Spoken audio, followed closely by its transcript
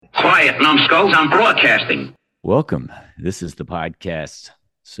Quiet, numbskulls, I'm broadcasting. Welcome. This is the podcast.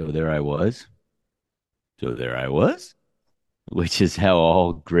 So there I was. So there I was, which is how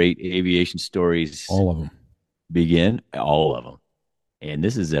all great aviation stories All of them begin. All of them. And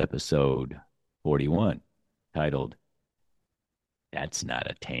this is episode 41, titled, That's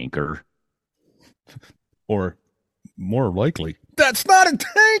Not a Tanker. Or more likely, that's not a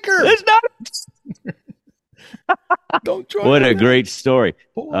tanker. It's not a Don't try. What a great story.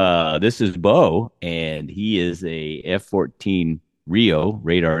 Boy. This is Bo, and he is a F-14 Rio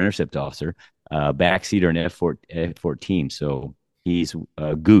radar intercept officer, backseater in F-14. So he's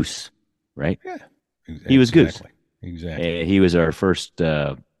a Goose, right? Yeah, He was Goose. Exactly. He was our first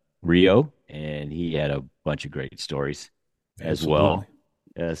Rio, and he had a bunch of great stories as well.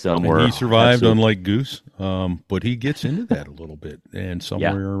 Some were he survived, unlike Goose, but he gets into that a little bit. And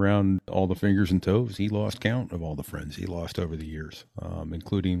somewhere around all the fingers and toes, he lost count of all the friends he lost over the years,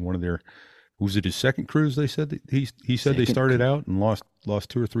 including one of their. Was it his second cruise? They said that he said they started out and lost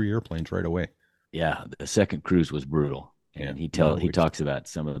 2 or 3 airplanes right away. Yeah, the second cruise was brutal, and he talks about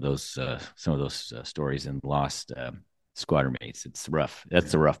some of those stories and lost squadron mates. It's rough.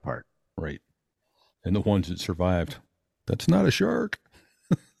 That's the rough part, right? And the ones that survived. That's not a shark.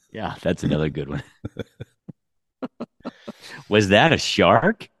 Yeah, that's another good one. Was that a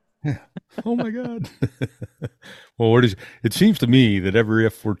shark? Yeah. Oh my God. Well, it seems to me that every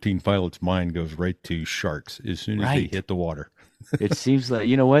F-14 pilot's mind goes right to sharks as soon as they hit the water. It seems like,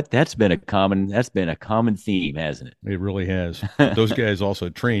 you know what? That's been a common theme, hasn't it? It really has. Those guys also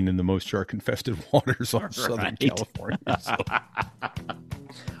train in the most shark-infested waters of Southern California. So.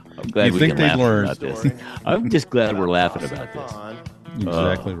 I'm glad we can laugh about this. I'm just glad we're laughing about this.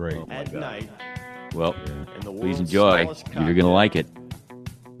 Exactly right. At night. Well, please enjoy. You're going to like it.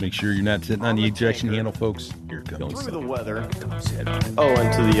 Make sure you're not sitting on the ejection handle, folks. Here it comes. Through the weather. Oh,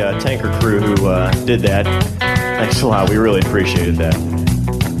 and to the tanker crew who did that. Thanks a lot. We really appreciated that.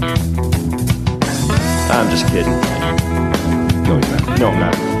 I'm just kidding. No, he's not. No, I'm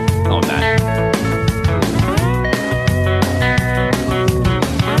not. Oh, not.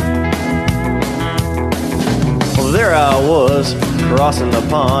 Well, there I was, crossing the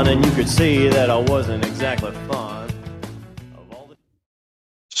pond, and you could see that I wasn't exactly fond of all the...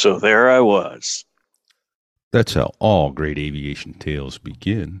 So there I was. That's how all great aviation tales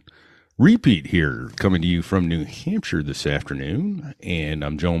begin. Repeat here, coming to you from New Hampshire this afternoon, and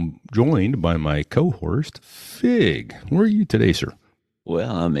I'm joined by my co-host, Fig. Where are you today, sir?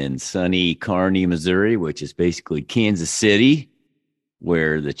 Well, I'm in sunny Kearney, Missouri, which is basically Kansas City,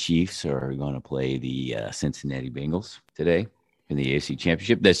 where the Chiefs are going to play the Cincinnati Bengals today in the AFC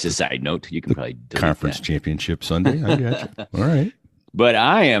Championship. That's just a side note. You can probably delete Conference that. Championship Sunday. I got you. All right. But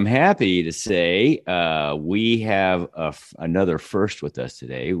I am happy to say we have another first with us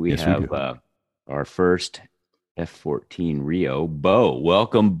today. We have our first F-14 Rio, Bo.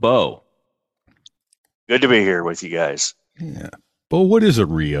 Welcome, Bo. Good to be here with you guys. Yeah. Bo, what is a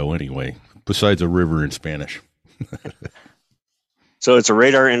Rio anyway, besides a river in Spanish? So it's a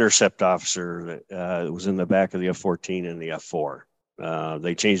radar intercept officer that was in the back of the F-14 and the F-4.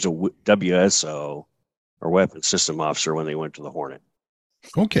 They changed to WSO, or weapons system officer, when they went to the Hornet.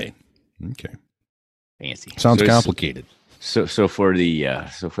 Okay. Fancy. Sounds complicated. So for the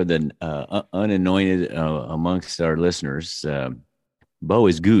unanointed amongst our listeners, Bo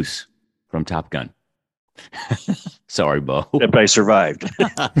is Goose from Top Gun. Sorry, Bo. Except I survived.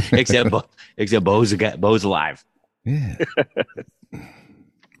 except Bo's alive. Yeah.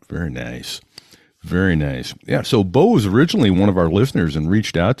 Very nice. Very nice. Yeah. So Bo was originally one of our listeners and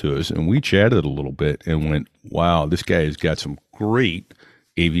reached out to us, and we chatted a little bit and went, wow, this guy has got some great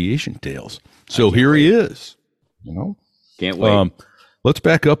aviation tales. So here he is. Can't wait. Let's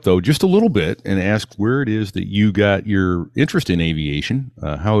back up though just a little bit and ask where it is that you got your interest in aviation,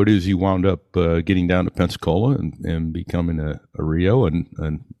 how it is you wound up getting down to Pensacola and becoming a Rio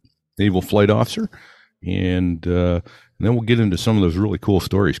and naval flight officer, and then we'll get into some of those really cool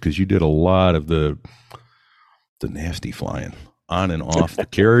stories because you did a lot of the nasty flying on and off the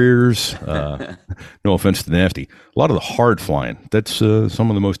carriers. No offense to nasty. A lot of the hard flying. That's some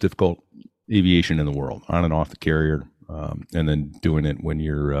of the most difficult aviation in the world, on and off the carrier, and then doing it when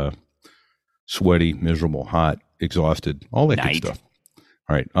you're sweaty, miserable, hot, exhausted, all that good stuff.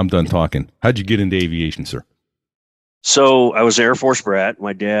 All right, I'm done talking. How'd you get into aviation, sir? So I was an Air Force brat.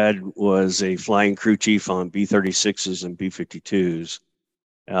 My dad was a flying crew chief on B-36s and B-52s.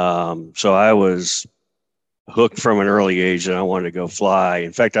 So I was hooked from an early age and I wanted to go fly.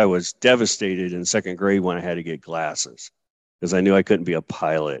 In fact, I was devastated in second grade when I had to get glasses because I knew I couldn't be a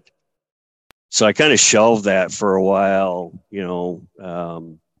pilot. So I kind of shelved that for a while,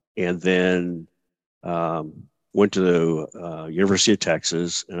 and then went to the University of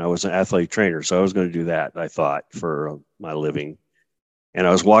Texas, and I was an athletic trainer. So I was going to do that, I thought, for my living. And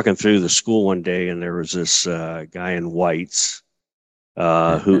I was walking through the school one day, and there was this guy in whites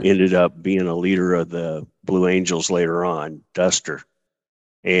who ended up being a leader of the Blue Angels later on, Duster.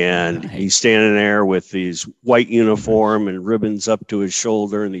 And he's standing there with these white uniform and ribbons up to his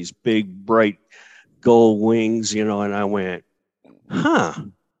shoulder and these big, bright gold wings, and I went,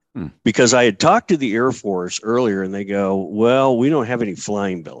 because I had talked to the Air Force earlier, and they go, well, we don't have any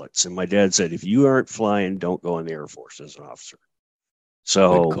flying billets. And my dad said, if you aren't flying, don't go in the Air Force as an officer.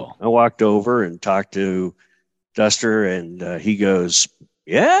 So I walked over and talked to Duster, and he goes,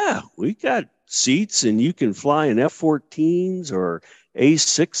 yeah, we got seats, and you can fly in F-14s or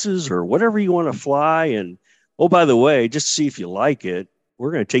A6s or whatever you want to fly. And, oh, by the way, just to see if you like it,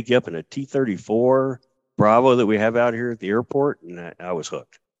 we're going to take you up in a T-34 Bravo that we have out here at the airport. And I was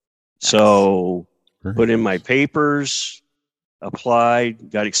hooked. Nice. So put in my papers, applied,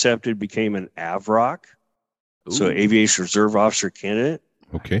 got accepted, became an AVROC. Ooh. So Aviation Reserve Officer Candidate.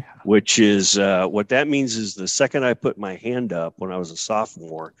 Okay. Which is what that means is the second I put my hand up when I was a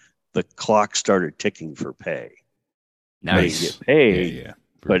sophomore, the clock started ticking for pay. Nice. You get paid, yeah.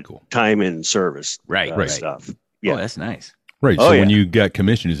 But cool. Time in service stuff. Yeah. Oh, that's nice. Right. So when you got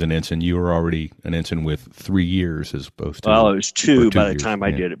commissioned as an ensign, you were already an ensign with 3 years as opposed to. Well, it was two by the time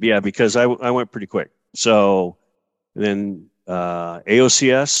I did it. Yeah, because I went pretty quick. So then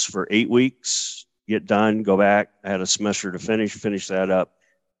AOCS for 8 weeks, get done, go back. I had a semester to finish that up.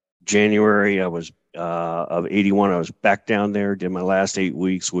 January, I was of 81. I was back down there, did my last 8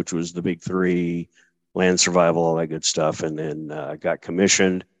 weeks, which was the big three, land survival, all that good stuff. And then got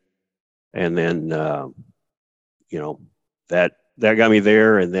commissioned. And then, that got me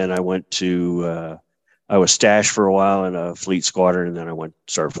there. And then I went to, I was stashed for a while in a fleet squadron. And then I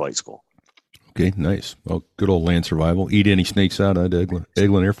started flight school. Okay, nice. Well, good old land survival. Eat any snakes out at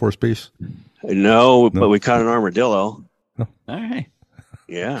Eglin Air Force Base? No, but we caught an armadillo. Oh. All right.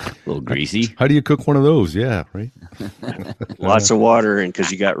 Yeah. A little greasy. How do you cook one of those? Yeah, right. Lots of water and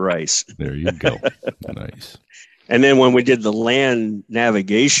because you got rice. There you go. Nice. And then when we did the land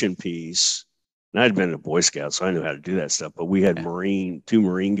navigation piece, and I'd been a Boy Scout, so I knew how to do that stuff, but we had two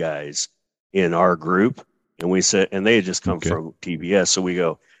Marine guys in our group, and we said, and they had just come from TBS. So we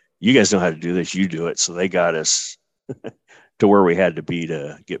go, you guys know how to do this, you do it. So they got us to where we had to be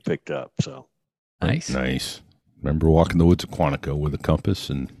to get picked up. So nice. Remember walking the woods of Quantico with a compass,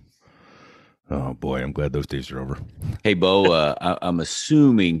 and oh boy, I'm glad those days are over. Hey, Bo, I'm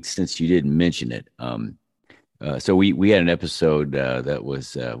assuming since you didn't mention it, so we had an episode that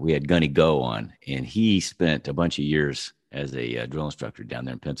was we had Gunny Go on, and he spent a bunch of years as a drill instructor down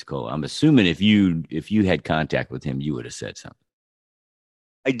there in Pensacola. I'm assuming if you had contact with him, you would have said something.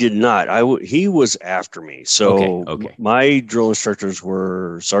 I did not. He was after me. So my drill instructors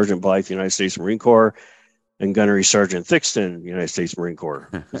were Sergeant Blythe, United States Marine Corps, and Gunnery Sergeant Thixton, United States Marine Corps.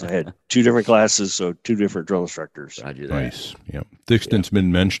 Because I had two different classes, so two different drill instructors. Nice. Yeah. Thixton's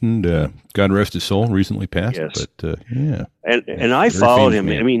been mentioned. God rest his soul, recently passed. Yes. But yeah. And I followed him.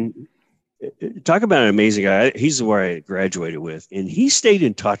 Man. I mean, talk about an amazing guy. He's where I graduated with, and he stayed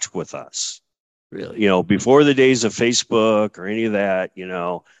in touch with us. Really? Before the days of Facebook or any of that,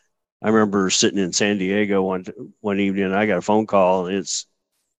 I remember sitting in San Diego one evening, and I got a phone call, and it's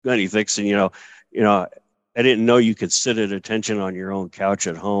Gunny Thixton, I didn't know you could sit at attention on your own couch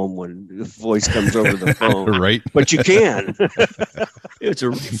at home when the voice comes over the phone. Right. But you can. It's a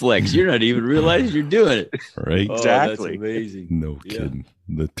reflex. You're not even realizing you're doing it. Right. Oh, exactly. That's amazing. No kidding.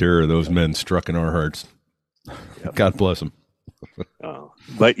 The terror of those men struck in our hearts. Yep. God bless them.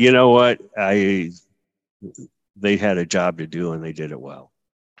 But you know what? They had a job to do, and they did it well.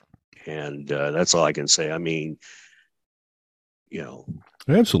 And that's all I can say. I mean,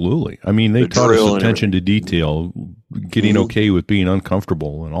 Absolutely. I mean, they taught us attention to detail, getting okay with being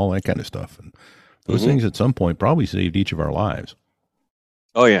uncomfortable and all that kind of stuff. And those things at some point probably saved each of our lives.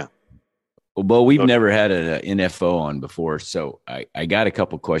 Oh, yeah. Well, Bo, we've never had an NFO on before, so I got a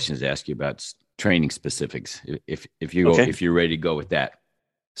couple questions to ask you about training specifics. If you're ready to go with that.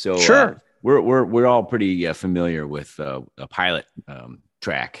 So sure. We're all pretty familiar with a pilot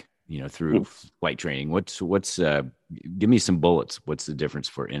track, through flight training. What's give me some bullets. What's the difference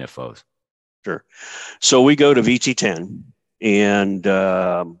for NFOs? Sure. So we go to VT10, and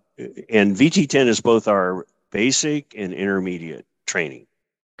VT10 is both our basic and intermediate training.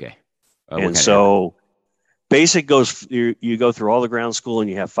 Okay. And so basic goes, you go through all the ground school, and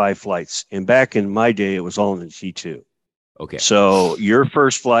you have 5 flights. And back in my day, it was all in the T2. Okay. So your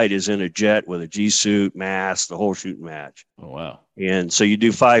first flight is in a jet with a G suit, mask, the whole shooting match. Oh, wow. And so you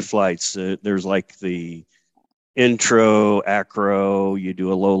do 5 flights. There's like the intro, acro. You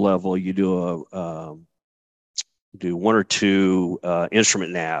do a low level. You do do 1 or 2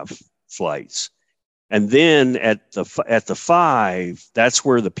 instrument nav flights. And then at the 5, that's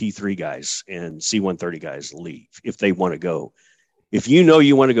where the P3 guys and C-130 guys leave if they want to go. If you know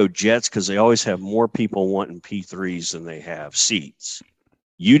you want to go jets, because they always have more people wanting P3s than they have seats,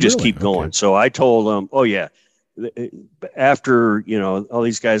 you just keep going. Okay. So I told them, oh, yeah, after, all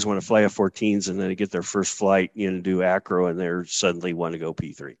these guys want to fly F-14s and then they get their first flight, do acro, and they're suddenly want to go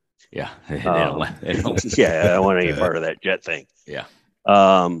P3. Yeah. They don't. Yeah, I don't want any part of that jet thing. Yeah.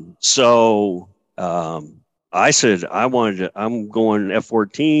 So I said, I'm going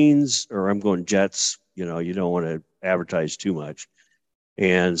F-14s or I'm going jets. You don't want to advertise too much.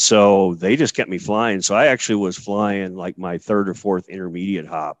 And so they just kept me flying. So I actually was flying like my 3rd or 4th intermediate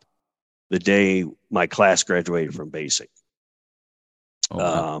hop the day my class graduated from basic. Oh,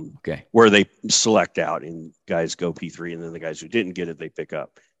 wow. Okay. Where they select out and guys go P3, and then the guys who didn't get it, they pick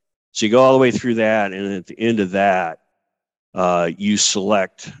up. So you go all the way through that. And at the end of that, you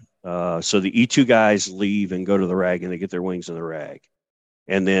select. So the E2 guys leave and go to the RAG, and they get their wings in the RAG.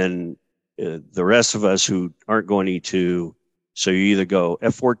 And then the rest of us who aren't going E2, so you either go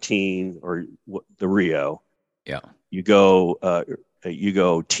F-14 or the Rio. Yeah. You go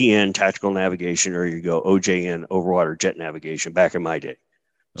TN, tactical navigation, or you go OJN, overwater jet navigation, back in my day. Okay.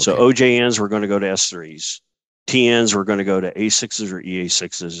 So OJNs were going to go to S3s. TNs were going to go to A6s or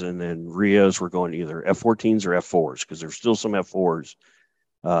EA6s, and then Rios were going to either F-14s or F-4s, because there's still some F-4s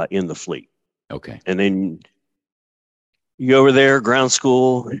in the fleet. Okay. And then you go over there, ground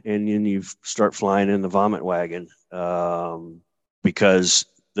school, and then you start flying in the vomit wagon, because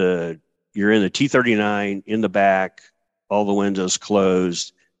you're in the T-39 in the back, all the windows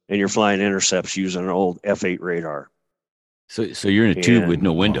closed, and you're flying intercepts using an old F-8 radar. So you're in a tube with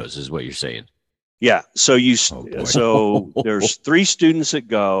no windows, is what you're saying. Yeah. So so there's 3 students that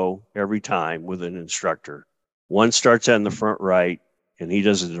go every time with an instructor. One starts out in the front right, and he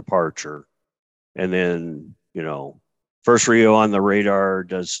does a departure, and then first Rio on the radar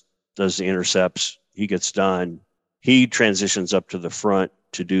does the intercepts. He gets done. He transitions up to the front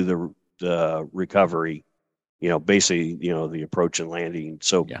to do the recovery. Basically, the approach and landing.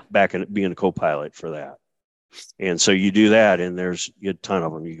 So back in being a co-pilot for that. And so you do that, and there's a ton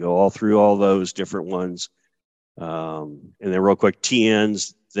of them. You go all through all those different ones. And then real quick,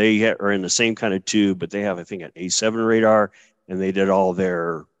 TNs, they are in the same kind of tube, but they have, I think, an A7 radar, and they did all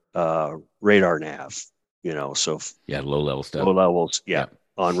their radar nav, so. Yeah, low level stuff. Low levels,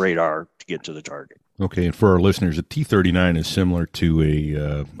 on radar to get to the target. Okay, and for our listeners, a T-39 is similar to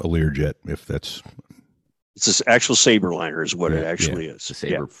a Learjet, if that's... It's this actual Saberliner is what it actually is. It's a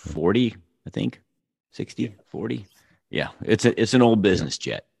Saber 40, I think. 60, 40. Yeah, it's an old business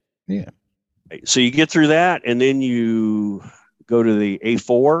jet. Yeah. So you get through that, and then you go to the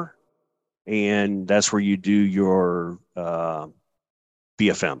A4, and that's where you do your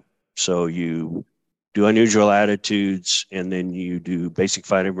BFM. So you do unusual attitudes, and then you do basic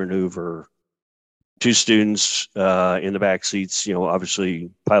fighting maneuver. 2 students in the back seats,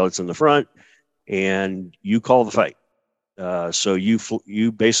 obviously pilots in the front, and you call the fight. So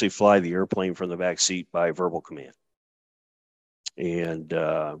you basically fly the airplane from the back seat by verbal command. And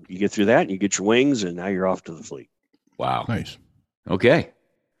you get through that, and you get your wings, and now you're off to the fleet. Wow. Nice. Okay.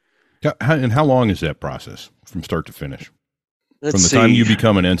 And how long is that process from start to finish? From the time you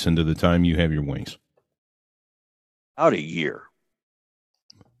become an ensign to the time you have your wings? About a year.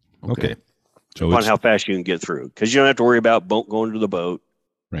 Okay. So on how fast you can get through, because you don't have to worry about going to the boat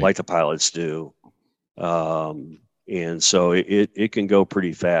like the pilots do. And so it can go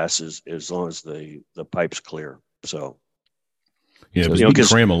pretty fast as long as the pipe's clear. So. Yeah, but you can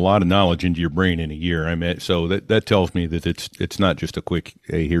cram a lot of knowledge into your brain in a year. So that tells me that it's not just a quick,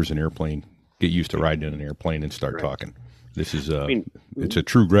 hey, here's an airplane, get used to riding in an airplane and start talking. This is it's a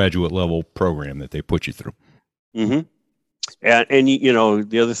true graduate level program that they put you through. Mm-hmm. And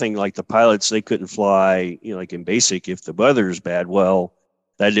the other thing, like the pilots, they couldn't fly, like in basic, if the weather is bad. Well,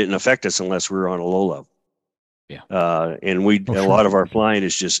 that didn't affect us unless we were on a low level. Yeah. And a lot of our flying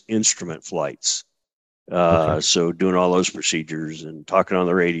is just instrument flights. So doing all those procedures and talking on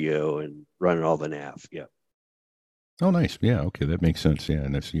the radio and running all the nav. Yeah. Oh, nice. Yeah. Okay. That makes sense. Yeah.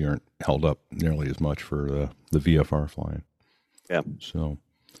 And you aren't held up nearly as much for the VFR flying. Yeah.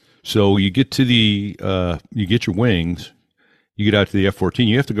 So you get to you get your wings, you get out to the F-14,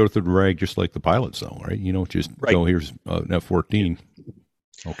 you have to go through the RAG just like the pilots though, right? You don't just go, here's an F-14.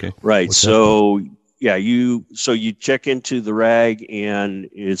 Okay. Right. So yeah, you check into the rag, and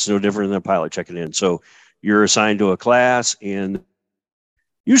it's no different than a pilot checking in. So you're assigned to a class, and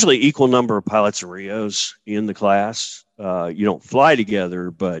usually equal number of pilots and RIOs in the class. You don't fly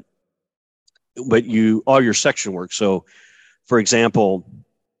together, but you all your section work. So, for example,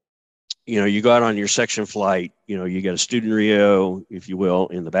 you go out on your section flight. You got a student RIO, if you will,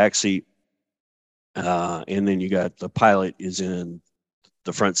 in the back seat, and then you got the pilot is in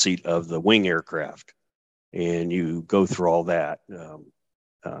the front seat of the wing aircraft, and you go through all that.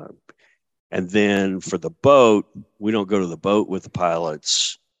 And then for the boat, we don't go to the boat with the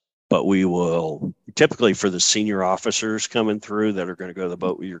pilots, but we will typically for the senior officers coming through that are going to go to the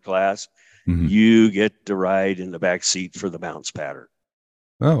boat with your class, you get to ride in the back seat for the bounce pattern.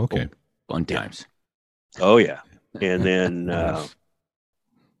 Oh, okay. Fun times. Oh yeah. And then,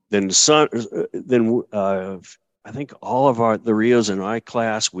 I think all of the RIOs in my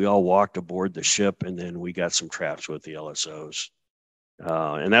class, we all walked aboard the ship, and then we got some traps with the LSOs.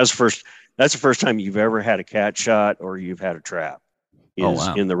 And that's the first time you've ever had a cat shot or you've had a trap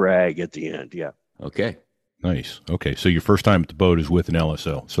in the rag at the end. Yeah. Okay. Nice. Okay. So your first time at the boat is with an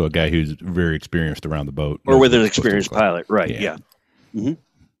LSO. So a guy who's very experienced around the boat. Or with an experienced pilot. Right. Yeah. Mm-hmm.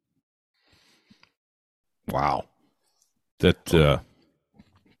 Wow. That,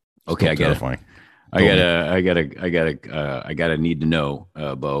 okay. I gotta need to know,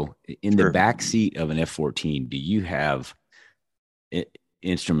 Bo, in the back seat of an F-14, do you have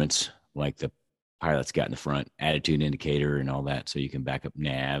instruments like the pilot's got in the front, attitude indicator and all that, so you can back up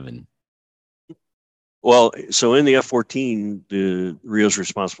nav? And well, so in the F-14, the RIO's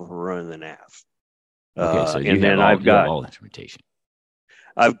responsible for running the nav. Okay, so I've got all instrumentation.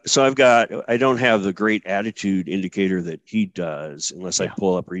 I don't have the great attitude indicator that he does unless I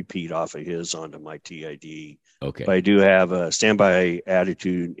pull up RePete off of his onto my TID. Okay. But I do have a standby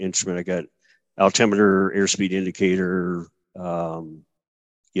attitude instrument. I got altimeter, airspeed indicator.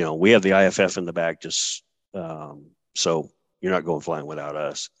 We have the IFF in the back, just so you're not going flying without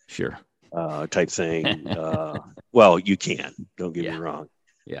us. Sure. Type thing. Well, you can. Don't get me wrong.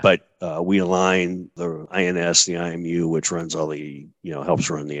 Yeah. But we align the INS, the IMU, which runs all the, helps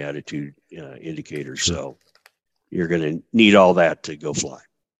run the attitude indicators. Sure. So you're going to need all that to go fly.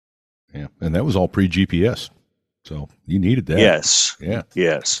 Yeah. And that was all pre-GPS. So you needed that. Yes. Yeah.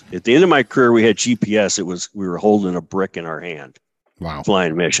 Yes. At the end of my career, we had GPS. We were holding a brick in our hand. Wow.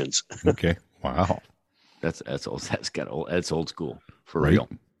 Flying missions. Okay. Wow. That's old school for real.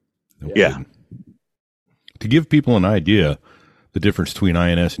 No yeah. kidding. To give people an idea, the difference between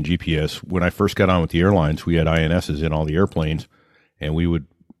INS and GPS, when I first got on with the airlines, we had INSs in all the airplanes, and we would,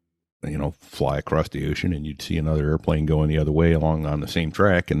 fly across the ocean, and you'd see another airplane going the other way along on the same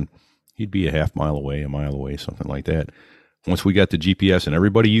track, and he'd be a half mile away, a mile away, something like that. Once we got to GPS and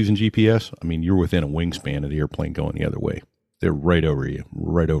everybody using GPS, you're within a wingspan of the airplane going the other way. They're right over you,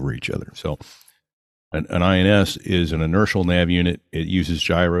 right over each other. So an INS is an inertial nav unit. It uses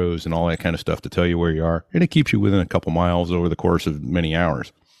gyros and all that kind of stuff to tell you where you are, and it keeps you within a couple miles over the course of many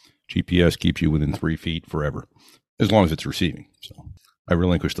hours. GPS keeps you within 3 feet forever, as long as it's receiving. So I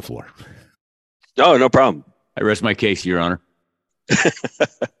relinquish the floor. Oh, no problem. I rest my case, Your Honor.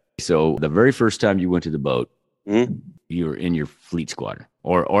 So the very first time you went to the boat, you were in your fleet squadron.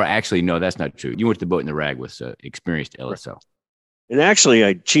 Or actually, no, that's not true. You went to the boat in the rag with experienced LSO. And actually,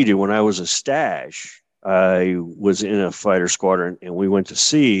 I cheated. When I was a stash, I was in a fighter squadron, and we went to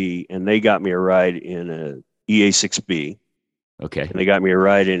sea, and they got me a ride in a EA-6B. Okay. And they got me a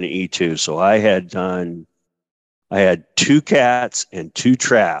ride in an E2. So I had 2 cats and 2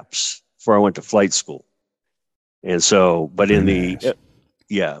 traps before I went to flight school. And so, but in the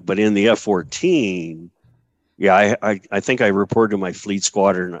F-14, I think I reported to my fleet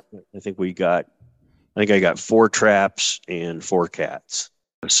squadron. I think I got 4 traps and 4 cats.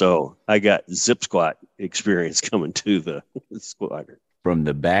 So I got zip squat experience coming to the squadron. From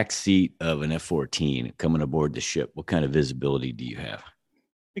the back seat of an F-14 coming aboard the ship, what kind of visibility do you have?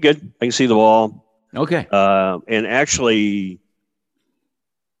 Pretty good. I can see the wall. Okay. And actually,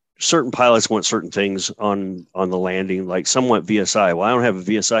 certain pilots want certain things on the landing, like some want VSI. Well, I don't have a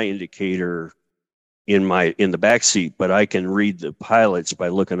VSI indicator in the back seat, but I can read the pilots by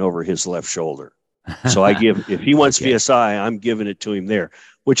looking over his left shoulder. So if he wants VSI, I'm giving it to him there,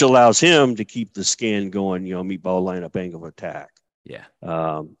 which allows him to keep the scan going, meatball lineup angle of attack. Yeah.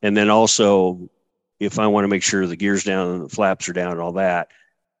 And then also, if I want to make sure the gear's down and the flaps are down and all that,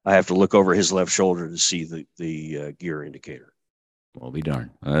 I have to look over his left shoulder to see the gear indicator. Well, be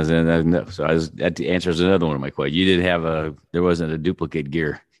darned. So that answers another one of my questions. You did there wasn't a duplicate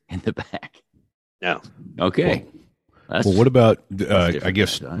gear in the back. No. Okay. Well, what about, I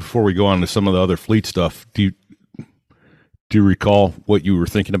guess, before we go on to some of the other fleet stuff, do you recall what you were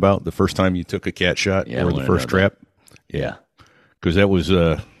thinking about the first time you took a cat shot or the first trap? Yeah. Because that was,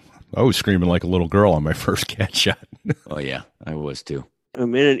 I was screaming like a little girl on my first cat shot. Oh, yeah, I was too.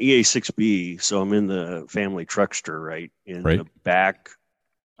 I'm in an EA6B, so I'm in the family truckster, right? The back.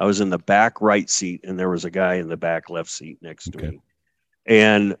 I was in the back right seat, and there was a guy in the back left seat next to me.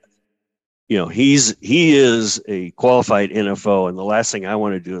 And, he is a qualified NFO, and the last thing I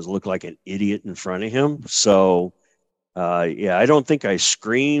want to do is look like an idiot in front of him. So, I don't think I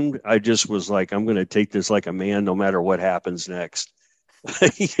screamed. I just was like, I'm going to take this like a man, no matter what happens next,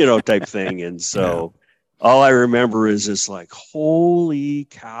 type thing. And so all I remember is this like, holy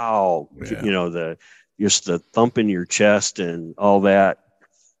cow, just the thump in your chest and all that.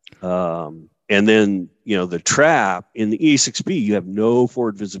 And then, the trap in the E6B, you have no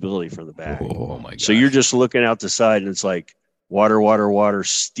forward visibility from the back. Oh my God. So you're just looking out the side and it's like water,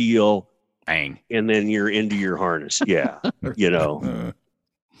 steel. Bang. And then you're into your harness. Yeah. And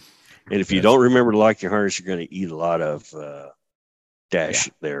if you don't remember to lock your harness, you're going to eat a lot of dash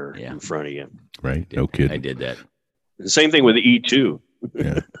there in front of you. Right. No kidding. I did that. The same thing with the E2.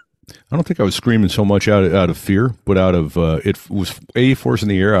 Yeah. I don't think I was screaming so much out of fear, but out of it was A, forcing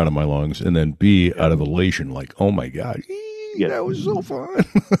the air out of my lungs, and then B, out of elation. Like, oh my God, that was so fun.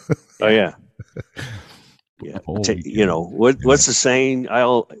 Oh yeah. Yeah. What's the saying?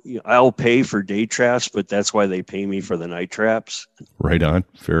 I'll pay for day traps, but that's why they pay me for the night traps. Right on.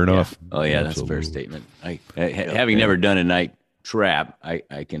 Fair enough. Yeah. Oh yeah, that's a fair statement. Having never done a night trap,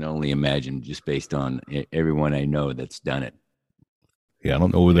 I can only imagine just based on everyone I know that's done it. Yeah, I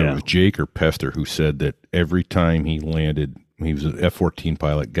don't know whether it was Jake or Pester who said that every time he landed, he was an F-14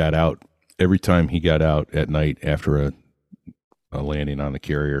 pilot, every time he got out at night after a landing on the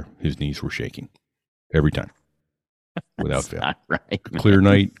carrier, his knees were shaking. Every time. Without fail. Not right. Clear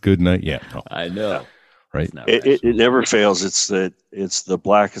night, good night. Yeah. No. I know. Right. It never fails. It's the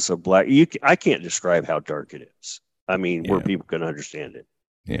blackest of black. I can't describe how dark it is. I mean, where people can understand it.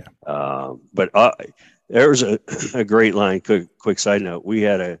 Yeah. But there was a great line. Quick side note: we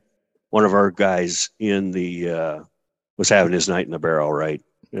had one of our guys in the was having his night in the barrel. Right.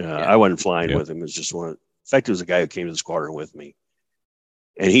 I wasn't flying with him. It was just one. In fact, it was a guy who came to the squadron with me,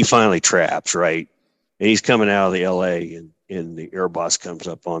 and he finally traps right, and he's coming out of the LA, and the air boss comes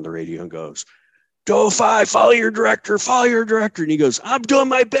up on the radio and goes, "Go 5, follow your director, and he goes, "I'm doing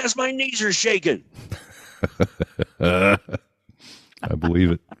my best. My knees are shaking." I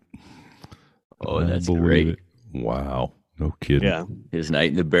believe it. Oh, that's great. Wow. No kidding. Yeah. His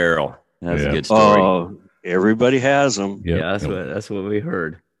night in the barrel. That's a good story. Oh, everybody has them. Yep. Yeah, that's what we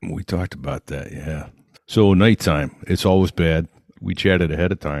heard. We talked about that, yeah. So nighttime, it's always bad. We chatted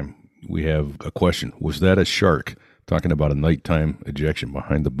ahead of time. We have a question. Was that a shark? Talking about a nighttime ejection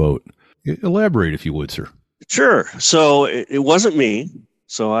behind the boat. Elaborate, if you would, sir. Sure. So it wasn't me.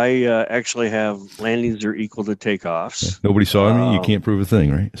 So I actually have landings are equal to takeoffs. Yeah. Nobody saw me. You can't prove a thing,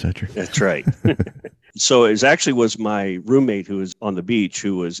 right? Is that true? That's right. So it was my roommate who was on the beach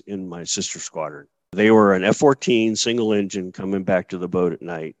who was in my sister squadron. They were an F-14 single engine coming back to the boat at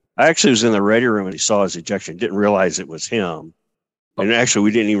night. I actually was in the ready room and he saw his ejection. Didn't realize it was him. And actually,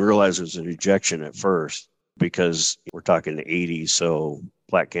 we didn't even realize it was an ejection at first because we're talking the 80s. So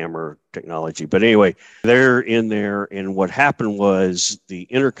flat camera technology. But anyway, they're in there. And what happened was the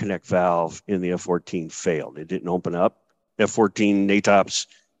interconnect valve in the F-14 failed. It didn't open up. F-14 NATOPS,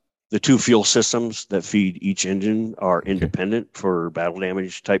 the two fuel systems that feed each engine are independent for battle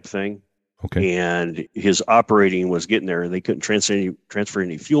damage type thing. Okay. And his operating was getting there and they couldn't transfer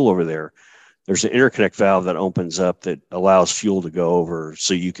any fuel over there. There's an interconnect valve that opens up that allows fuel to go over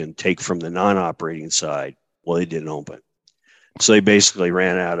so you can take from the non-operating side. Well, it didn't open. So they basically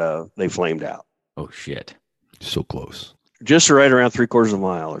they flamed out. Oh, shit. So close. Just right around 3/4 of a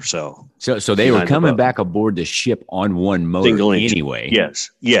mile or so. So they were coming back aboard the ship on one motor anyway.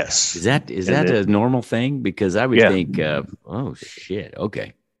 Yes. Is that a normal thing? Because I would think, oh, shit.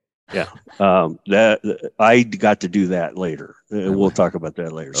 Okay. Yeah. That I got to do that later. We'll talk about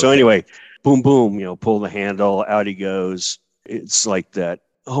that later. Okay. So anyway, boom, boom, pull the handle, out he goes. It's like that.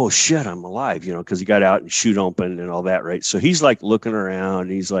 Oh shit, I'm alive, because he got out and chute open and all that, right? So he's like looking around.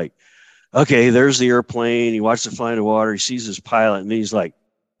 And he's like, okay, there's the airplane. He watches it fly into water. He sees his pilot, and then he's like,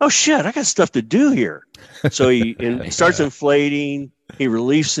 oh shit, I got stuff to do here. So he starts inflating. He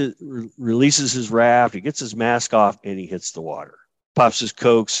releases his raft. He gets his mask off, and he hits the water. Pops his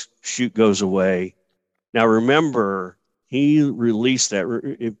cokes. Chute goes away. Now remember, he released that.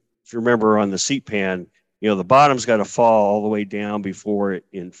 If you remember on the seat pan, the bottom's got to fall all the way down before it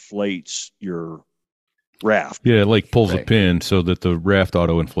inflates your raft. Yeah, it like pulls a Right. pin so that the raft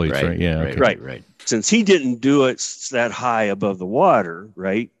auto inflates, right? Yeah. Okay. Right. Since he didn't do it that high above the water,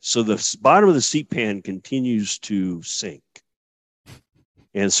 right? So the bottom of the seat pan continues to sink.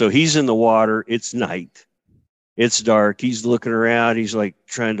 And so he's in the water. It's night. It's dark. He's looking around. He's like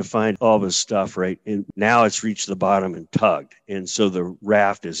trying to find all of his stuff, right? And now it's reached the bottom and tugged. And so the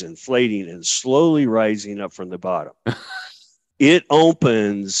raft is inflating and slowly rising up from the bottom. It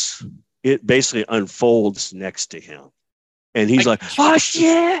opens, it basically unfolds next to him. And he's like, oh,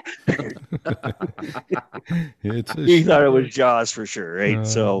 shit. He thought it was Jaws for sure, right?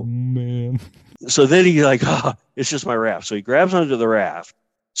 Oh, man. So then he's like, oh, it's just my raft. So he grabs onto the raft.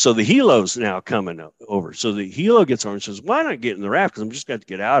 So the helo's now coming over. So the helo gets over and says, why not get in the raft? Because I'm just got to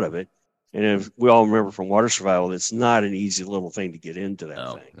get out of it. And if we all remember from water survival, it's not an easy little thing to get into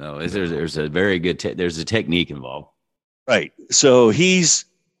that thing. No, there's a very good, there's a technique involved. Right. So he's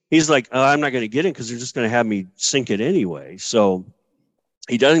like, oh, I'm not going to get in because they're just going to have me sink it anyway. So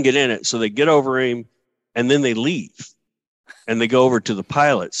he doesn't get in it. So they get over him and then they leave and they go over to the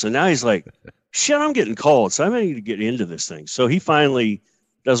pilot. So now he's like, shit, I'm getting cold. So I need to get into this thing. So he finally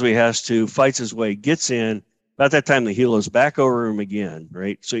does what he has to, fights his way, gets in. About that time, the helo's back over him again,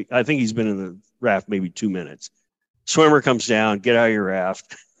 right? So I think he's been in the raft maybe 2 minutes. Swimmer comes down, get out of your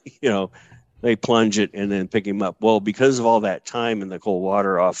raft. They plunge it and then pick him up. Well, because of all that time in the cold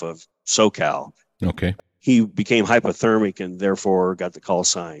water off of SoCal, Okay. he became hypothermic and therefore got the call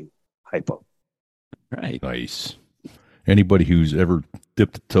sign hypo. Right. Nice. Anybody who's ever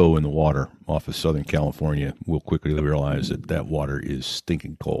dipped a toe in the water off of Southern California will quickly realize that water is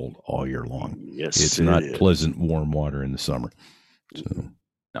stinking cold all year long. Yes, it's not pleasant, warm water in the summer. So,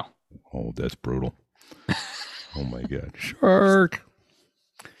 no. Oh, that's brutal. Oh, my God. Shark.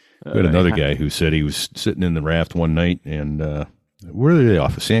 We had another guy who said he was sitting in the raft one night, and where are they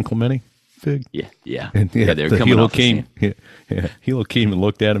off of San Clemente? Fig? Yeah. And they're the coming helo off came. Helo came and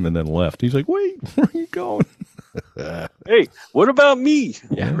looked at him and then left. He's like, "Wait, where are you going?" Hey, what about me?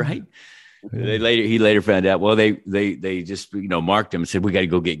 Yeah, right. He later found out. Well, they just marked him and said, "We got to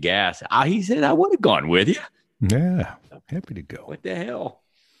go get gas." He said, "I would have gone with you." Yeah, happy to go. What the hell?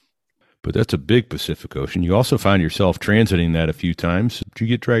 But that's a big Pacific Ocean. You also find yourself transiting that a few times. Did you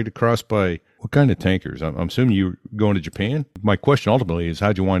get dragged across by what kind of tankers? I'm assuming you were going to Japan. My question ultimately is,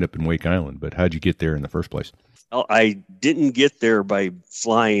 how'd you wind up in Wake Island? But how'd you get there in the first place? Well, I didn't get there by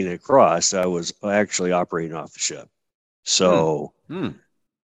flying across. I was actually operating off the ship. So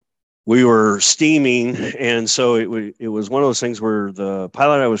we were steaming. And so it was one of those things where the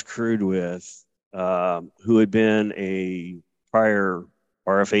pilot I was crewed with, who had been a prior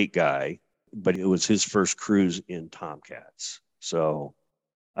RF-8 guy, but it was his first cruise in Tomcats. So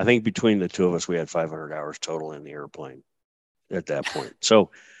I think between the two of us, we had 500 hours total in the airplane at that point. So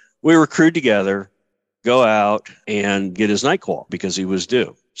we were crewed together, go out and get his night call because he was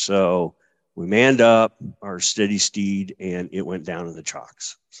due. So we manned up our steady steed and it went down in the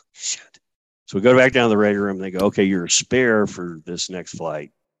chocks. Shit. So we go back down to the ready room. They go, okay, you're a spare for this next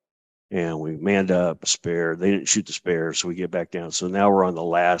flight. And we manned up a spare. They didn't shoot the spare, so we get back down. So now we're on the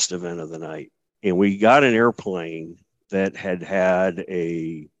last event of the night. And we got an airplane that had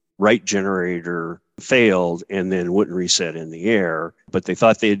a right generator failed and then wouldn't reset in the air. But they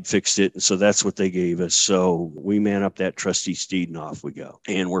thought they had fixed it, and so that's what they gave us. So we man up that trusty steed, and off we go.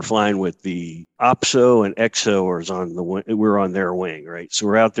 And we're flying with the OPSO and EXO we're on their wing, right? So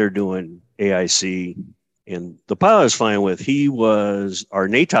we're out there doing AIC. And the pilot I was flying with, he was our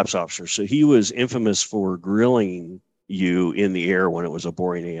NATOPS officer. So he was infamous for grilling you in the air when it was a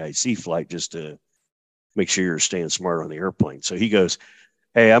boring AIC flight, just to make sure you're staying smart on the airplane. So he goes,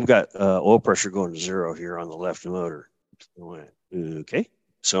 hey, I've got oil pressure going to 0 here on the left motor. I went, okay.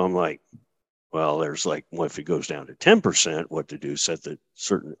 So I'm like, well, there's like, well, if it goes down to 10%, what to do? Set the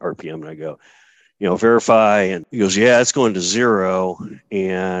certain RPM. And I go, verify. And he goes, yeah, it's going to 0.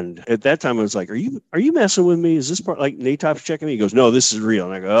 And at that time I was like, are you messing with me? Is this part like NATOPS checking me? He goes, no, this is real.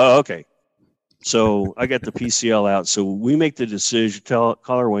 And I go, oh, okay. So I got the PCL out. So we make the decision, call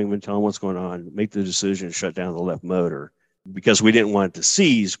our wingman, tell him what's going on, make the decision, shut down the left motor because we didn't want it to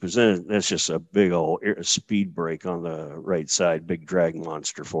seize, because then that's just a big old speed brake on the right side, big drag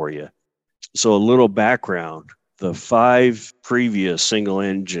monster for you. So a little background. The 5 previous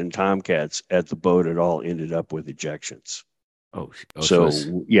single-engine Tomcats at the boat had all ended up with ejections.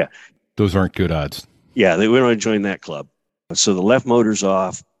 Yeah. Those aren't good odds. Yeah, we don't join that club. So the left motor's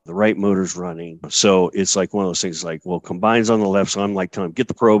off, the right motor's running. So it's like one of those things like, well, combines on the left. So I'm like telling them, get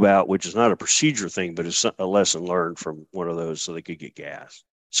the probe out, which is not a procedure thing, but it's a lesson learned from one of those so they could get gas.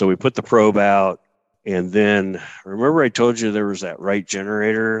 So we put the probe out. And then remember I told you there was that right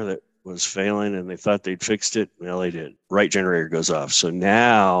generator that was failing and they thought they'd fixed it. Well, they did. Right generator goes off. So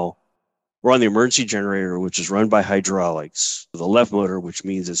now we're on the emergency generator, which is run by hydraulics. The left motor, which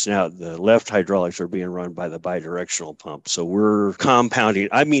means it's now the left hydraulics are being run by the bidirectional pump. So we're compounding.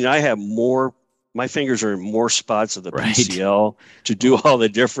 I mean, I have more, my fingers are in more spots of the PCL to do all the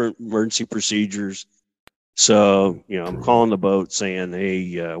different emergency procedures. So, I'm calling the boat saying,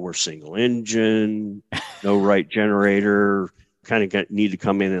 hey, we're single engine, no right generator, kind of need to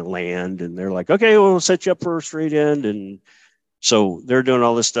come in and land. And they're like, okay, well, we'll set you up for a straight end. And so they're doing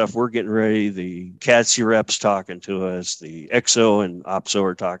all this stuff. We're getting ready. The CATSI rep's talking to us. The XO and OPSO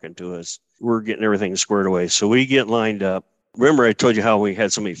are talking to us. We're getting everything squared away. So we get lined up. Remember, I told you how we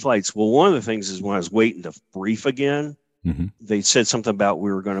had so many flights. Well, one of the things is when I was waiting to brief again, they said something about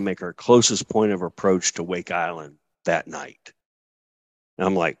we were going to make our closest point of approach to Wake Island that night. And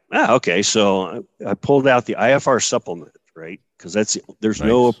I'm like, okay. So I pulled out the IFR supplement, right? Because there's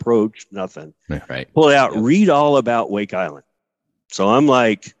no approach, nothing. Right. Pull it out, read all about Wake Island. So I'm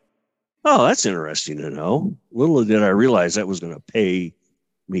like, oh, that's interesting to know. Little did I realize that was going to pay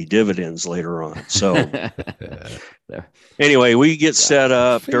me dividends later on. So anyway, we get set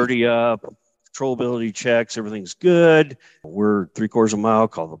up, dirty up, controllability checks, everything's good. We're 3/4 mile,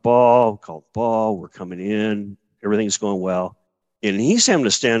 call the ball, we're coming in, everything's going well. And he's having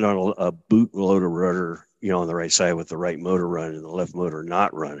to stand on a boot load of rudder, on the right side with the right motor running and the left motor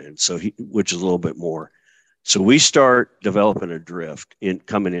not running. So which is a little bit more. So we start developing a drift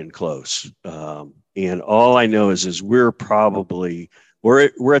coming in close. And all I know is we're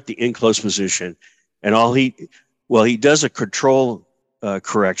at the in close position, and he does a control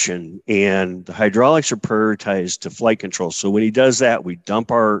correction, and the hydraulics are prioritized to flight control. So when he does that, we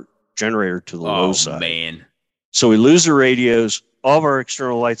dump our generator to the low side. Oh, man. So we lose the radios. All of our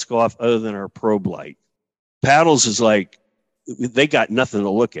external lights go off other than our probe light. Paddles is like, they got nothing to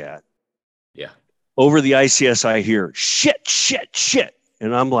look at. Yeah. Over the ICS, I hear shit.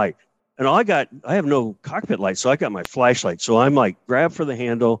 And I'm like, and I have no cockpit light. So I got my flashlight. So I'm like, grab for the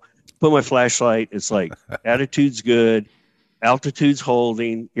handle, put my flashlight. It's like attitude's good. Altitude's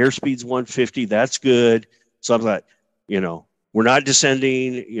holding, airspeed's 150. That's good. So I'm like, we're not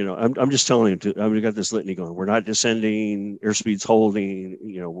descending. I'm just telling him I've got this litany going. We're not descending. Airspeed's holding.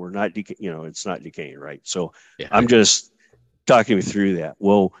 We're not. It's not decaying, right? So I'm just talking me through that.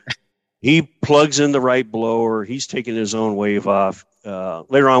 Well, he plugs in the right blower. He's taking his own wave off.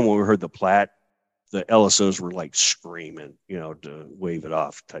 Later on, when we heard the plat, the LSOs were like screaming, to wave it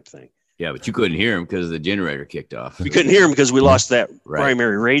off type thing. Yeah, but you couldn't hear him because the generator kicked off. We couldn't hear him because we lost that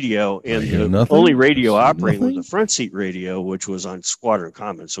primary radio, and the only radio operating was the front seat radio, which was on Squadron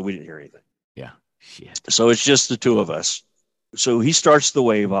Common, so we didn't hear anything. Yeah, shit. So it's just the two of us. So he starts the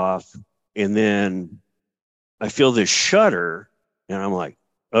wave off, and then I feel this shudder, and I'm like,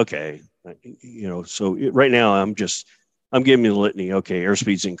 okay, so right now I'm giving you the litany. Okay,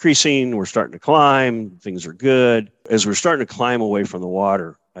 airspeed's increasing. We're starting to climb. Things are good. As we're starting to climb away from the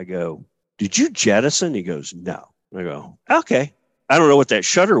water, I go, did you jettison? He goes, no. I go, okay. I don't know what that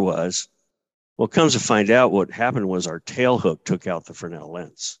shudder was. Well, it comes to find out what happened was our tail hook took out the Fresnel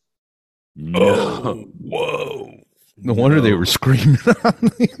lens. No. Oh, whoa. No wonder they were screaming.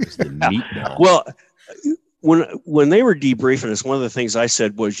 Meatball. Well, when they were debriefing us, one of the things I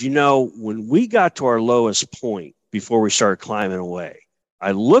said was, when we got to our lowest point before we started climbing away,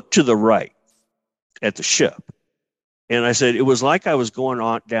 I looked to the right at the ship. And I said, it was like I was going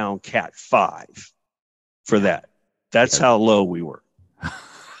on down Cat 5 for that. That's how low we were.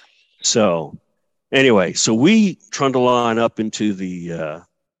 So anyway, so we trundle on up into the,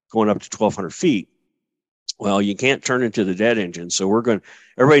 going up to 1,200 feet. Well, you can't turn into the dead engine. So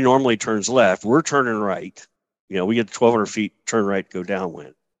everybody normally turns left. We're turning right. We get to 1,200 feet, turn right, go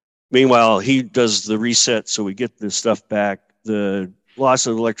downwind. Meanwhile, he does the reset. So we get the stuff back. The loss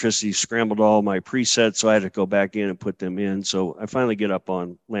of electricity scrambled all my presets, so I had to go back in and put them in. So I finally get up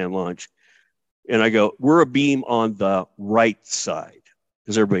on land launch, and I go, we're a beam on the right side.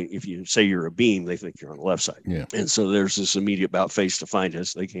 Because everybody, if you say you're a beam, they think you're on the left side. Yeah. And so there's this immediate about face to find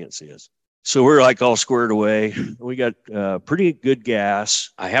us. They can't see us. So we're like all squared away. We got pretty good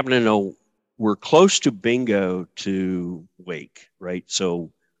gas. I happen to know we're close to bingo to wake, right?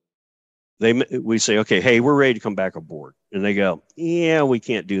 So we say, okay, hey, we're ready to come back aboard. And they go, yeah, we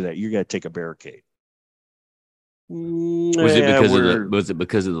can't do that. You got to take a barricade. Was it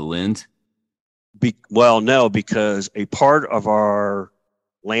because of the lens? Well, no, because a part of our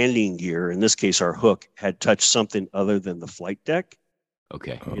landing gear, in this case, our hook, had touched something other than the flight deck.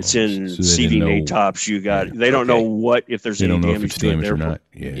 Okay. It's in CVA tops. They don't know if there's any damage to it or not.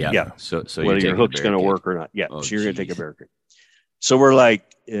 Yeah. Yeah. So whether your hook's going to work or not. Yeah. So you're going to take a barricade. So we're like,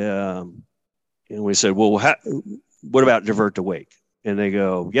 and we said, well, what about divert to wake? And they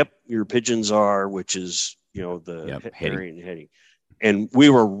go, yep, your pigeons are, which is, the heading. And we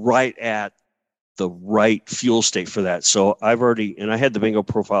were right at the right fuel state for that. So I had the bingo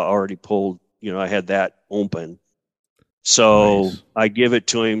profile already pulled, I had that open. So nice. I give it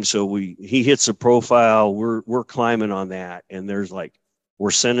to him. So he hits the profile. We're climbing on that. And there's like,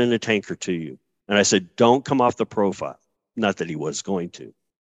 we're sending a tanker to you. And I said, don't come off the profile. Not that he was going to.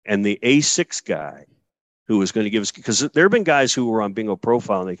 And the A6 guy who was going to give us, because there have been guys who were on bingo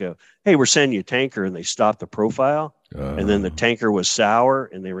profile and they go, hey, we're sending you a tanker. And they stopped the profile. And then the tanker was sour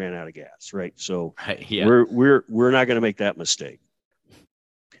and they ran out of gas. Right. So we're not going to make that mistake.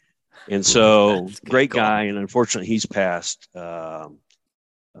 And so great guy. And unfortunately he's passed in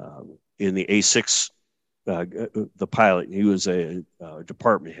the A6, the pilot. He was a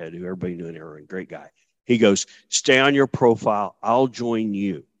department head who everybody knew in Airline. Great guy. He goes, stay on your profile. I'll join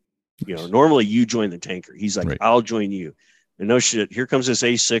you. Normally you join the tanker. He's like, right. I'll join you. And no shit, here comes this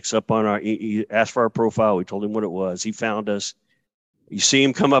A6 up on he asked for our profile. We told him what it was. He found us. You see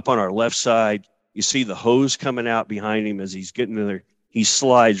him come up on our left side. You see the hose coming out behind him as he's getting there. He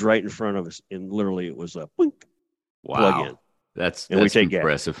slides right in front of us. And literally it was a blink, plug in. That's impressive,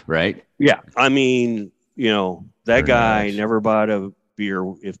 gas. Right? Yeah. I mean, that very guy nice. Never bought a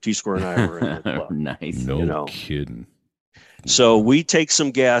beer if T-Square and I were in the club. Nice. No kidding. So we take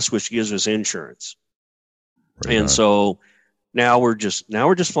some gas, which gives us insurance. Right and on. So now we're just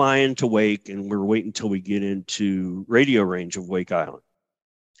flying to Wake, and we're waiting until we get into radio range of Wake Island.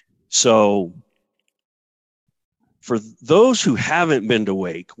 So for those who haven't been to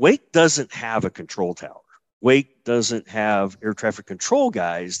Wake doesn't have a control tower. Wake doesn't have air traffic control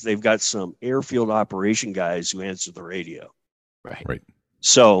guys. They've got some airfield operation guys who answer the radio. Right.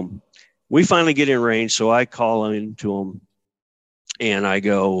 So we finally get in range. So I call into them. And I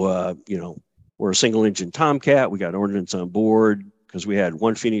go, we're a single engine Tomcat. We got ordnance on board because we had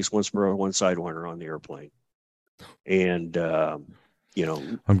one Phoenix, one Sparrow, one Sidewinder on the airplane. And, I'm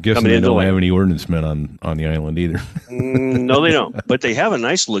guessing they don't have any ordnance men on the island either. No, they don't. But they have a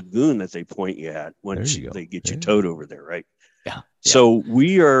nice lagoon that they point you at when they get you towed over there, right? Yeah. So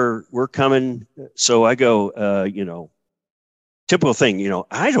we're coming. So I go, typical thing,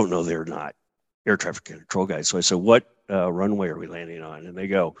 I don't know they're not air traffic control guys. So I said, what runway are we landing on? And they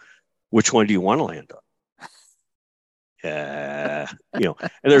go, which one do you want to land on? And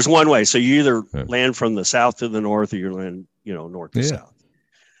there's one way. So you either land from the south to the north or you land, north to south.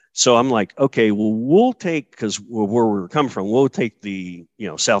 So I'm like, okay, well, we'll take, because where we're coming from, we'll take the,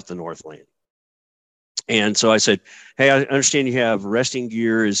 south to north landing. And so I said, hey, I understand you have arresting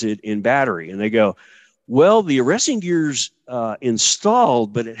gear. Is it in battery? And they go, well, the arresting gear's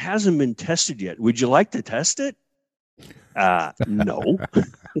installed, but it hasn't been tested yet. Would you like to test it? No.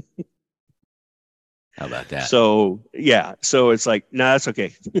 How about that? So it's like, no, that's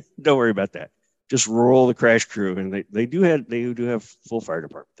okay. Don't worry about that. Just roll the crash crew. And they do have full fire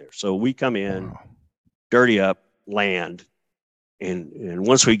department there. So we come in, dirty up, land. And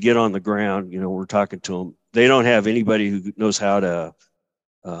once we get on the ground, we're talking to them. They don't have anybody who knows how to,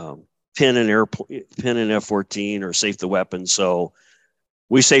 pin an F-14 or safe the weapon. So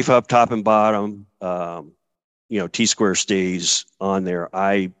we safe up top and bottom. T-Square stays on there.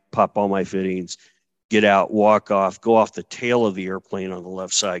 I pop all my fittings, get out, walk off, go off the tail of the airplane on the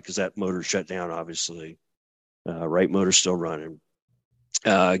left side because that motor shut down, obviously. Right motor still running.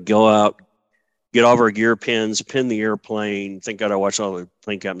 Go out, get all of our gear pins, pin the airplane. Thank God I watch all the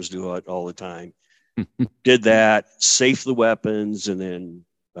plane captains do it all the time. Did that, safe the weapons, and then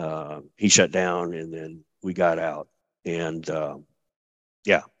he shut down, and then we got out. And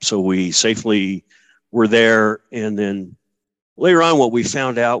so we safely were there. And then later on, what we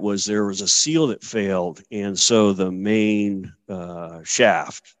found out was there was a seal that failed. And so the main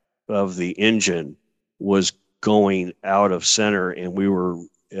shaft of the engine was going out of center, and we were,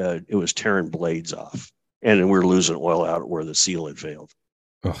 it was tearing blades off. And then we were losing oil out where the seal had failed.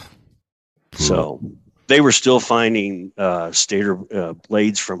 Oh, so they were still finding stator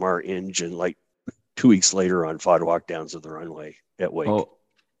blades from our engine like 2 weeks later on FOD walk downs of the runway at Wake.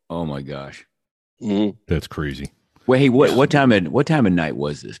 Oh my gosh. Mm-hmm. That's crazy. Well, hey, what time of night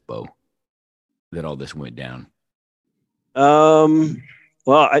was this, Bo, that all this went down? Well,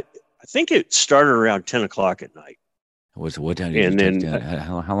 I think it started around 10 o'clock at night. What time did you touch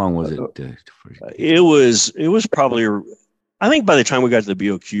down? How long was it? It was probably, I think by the time we got to the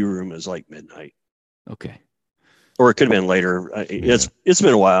BOQ room, it was like midnight. Okay. Or it could have been later. It's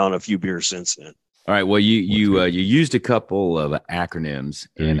been a while and a few beers since then. All right. Well, you used a couple of acronyms,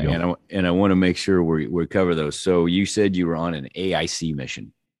 and I want to make sure we cover those. So you said you were on an AIC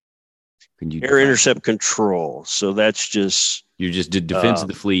mission. Can you Air intercept control. So that's just you just did defense of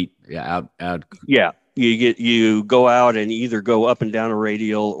the fleet. Yeah, out. Yeah, you go out and either go up and down a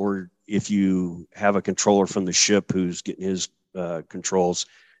radial, or if you have a controller from the ship who's getting his controls,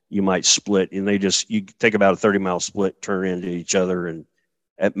 you might split, and you take about a 30-mile split, turn into each other, and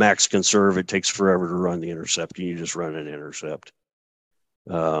at max conserve, it takes forever to run the intercept, and you just run an intercept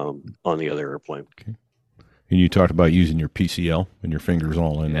on the other airplane. Okay. And you talked about using your PCL and your fingers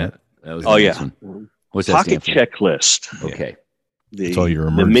all in that. That was One. What's that Pocket checklist. Okay. It's all your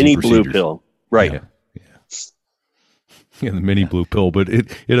the emergency mini procedures. blue pill. Right. Yeah, the mini blue pill, but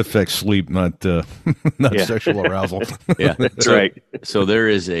it affects sleep, not sexual arousal. Yeah, That's right. So there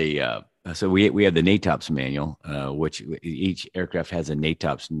is a so we have the NATOPS manual, which each aircraft has a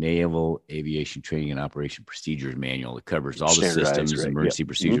NATOPS Naval Aviation Training and Operation Procedures manual that covers all the systems, right. emergency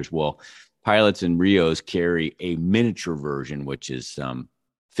procedures. Well, pilots and Rios carry a miniature version, which is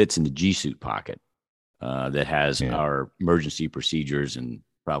fits in the G suit pocket that has our emergency procedures and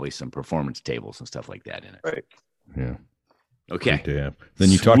probably some performance tables and stuff like that in it. Right. Yeah. Okay. Then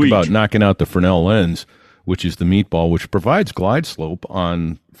you talked about knocking out the Fresnel Lens, which is the Meatball, which provides glide slope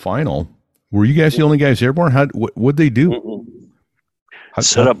on final. Were you guys the only guys airborne? What'd they do?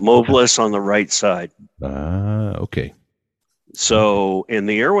 Set up Mobilus on the right side. Okay. So, and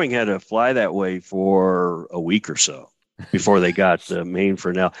the air wing had to fly that way for a week or so before they got the main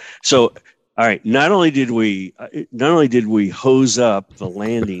Fresnel. So, all right, not only did we hose up the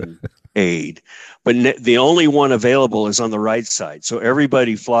landing aid, but the only one available is on the right side. So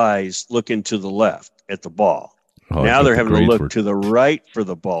everybody flies looking to the left at the ball. Now they're having to look to the right for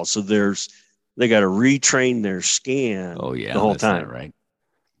the ball. So they got to retrain their scan the whole time. Right.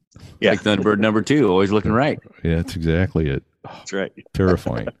 Yeah. Like Thunderbird number 2, always looking right. Yeah, that's exactly it. That's right.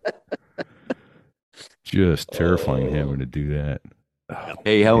 Terrifying. Just terrifying having to do that.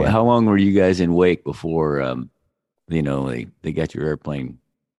 Hey, how long were you guys in wake before they got your airplane?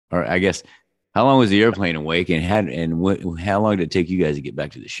 Or I guess, how long was the airplane in wake, and how long did it take you guys to get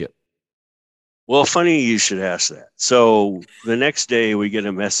back to the ship? Well, funny you should ask that. So the next day we get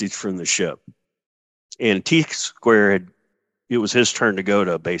a message from the ship, and T-Square it was his turn to go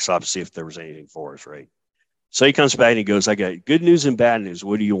to base ops, see if there was anything for us, right? So he comes back and he goes, I got good news and bad news.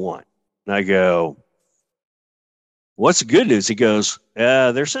 What do you want? And I go, what's the good news? He goes,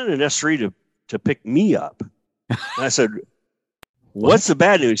 they're sending an S3 to pick me up. And I said, what's the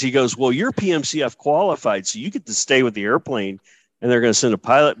bad news? He goes, well, you're PMCF qualified, so you get to stay with the airplane, and they're going to send a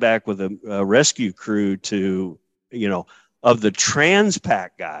pilot back with a rescue crew to, of the Transpac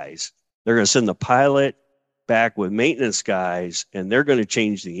guys, they're going to send the pilot back with maintenance guys, and they're going to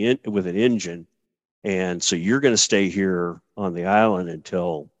change with an engine. And so you're going to stay here on the island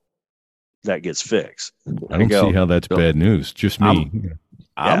until that gets fixed. I don't see how that's bad news. Just me.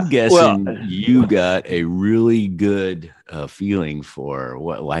 I'm guessing you got a really good feeling for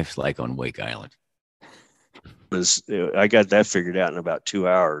what life's like on Wake Island. I got that figured out in about 2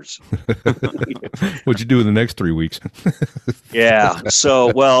 hours. What'd you do in the next 3 weeks? Yeah.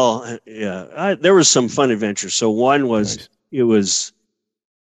 So, there was some fun adventures. So one was, nice.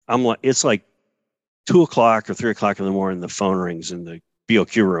 It's like 2:00 or 3:00 in the morning. The phone rings in the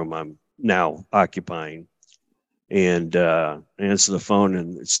BOQ room I'm now occupying, and answer the phone,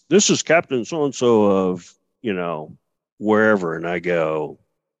 and this is Captain so-and-so of, wherever. And I go,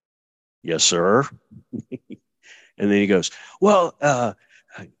 yes, sir. And then he goes, well,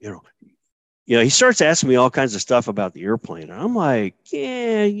 he starts asking me all kinds of stuff about the airplane. And I'm like,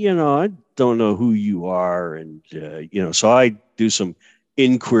 I don't know who you are. And, so I do some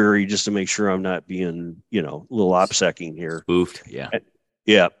inquiry just to make sure I'm not being, a little OPSECing here. Spoofed. Yeah.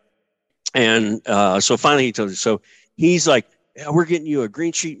 Yeah. And so finally he told me, so he's like, we're getting you a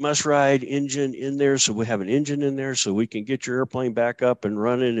green sheet must ride engine in there. So we have an engine in there so we can get your airplane back up and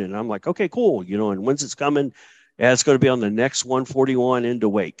running. And I'm like, okay, cool. And when's it's coming? Yeah, it's going to be on the next 141 into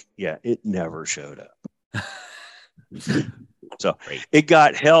Wake. Yeah, it never showed up. So it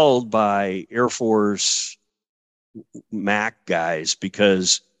got held by Air Force MAC guys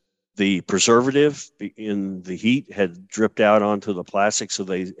because the preservative in the heat had dripped out onto the plastic. So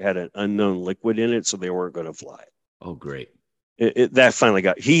they had an unknown liquid in it. So they weren't going to fly it. Oh, great. That finally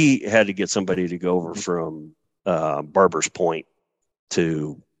he had to get somebody to go over from Barber's Point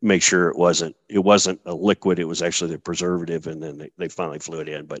to make sure it wasn't a liquid. It was actually the preservative. And then they finally flew it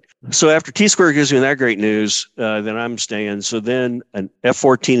in. But so after T-Square gives me that great news, then I'm staying. So then an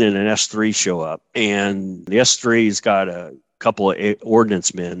F-14 and an S3 show up, and the S3's got a couple of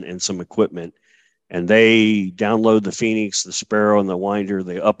ordnance men and some equipment, and they download the Phoenix, the Sparrow, and the Winder.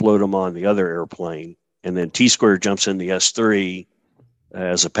 They upload them on the other airplane. And then T-Square jumps in the S3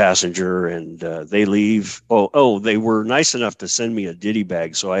 as a passenger, and they leave. They were nice enough to send me a ditty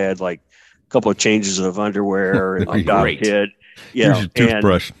bag, so I had like a couple of changes of underwear and a dog kit. Here's your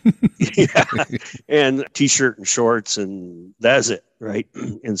toothbrush. Yeah, and t-shirt and shorts, and that's it, right?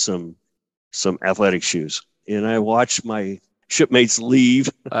 And some athletic shoes. And I watched my shipmates leave.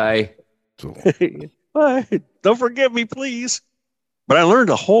 Bye. Don't forget me, please. But I learned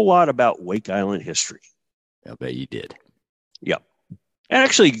a whole lot about Wake Island history. I bet you did. Yep. And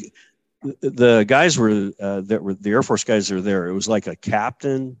actually, the guys were the Air Force guys that were there. It was like a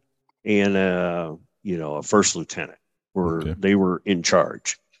captain and a first lieutenant they were in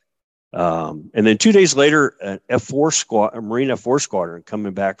charge. And then 2 days later, a Marine F4 squadron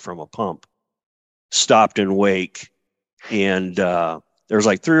coming back from a pump stopped in Wake, and there was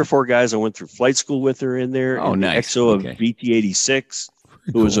like 3 or 4 guys I went through flight school with her in there. Oh, and nice. The XO of BT-86,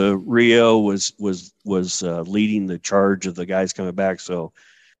 who was a Rio, was leading the charge of the guys coming back. So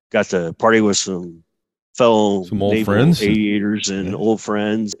got to party with some fellow old friends, aviators and old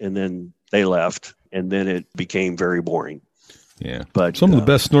friends, and then they left, and then it became very boring. Yeah, but some of the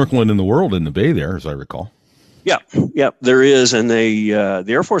best snorkeling in the world in the bay there, as I recall. Yeah, there is, and the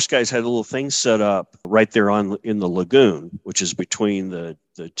Air Force guys had a little thing set up right there in the lagoon, which is between the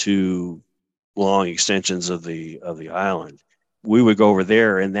 2 long extensions of the island. We would go over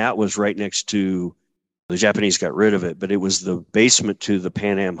there, and that was right next to the Japanese got rid of it, but it was the basement to the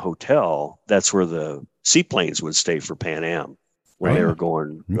Pan Am Hotel. That's where the seaplanes would stay for Pan Am when they were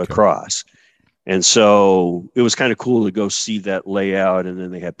going across. And so it was kind of cool to go see that layout, and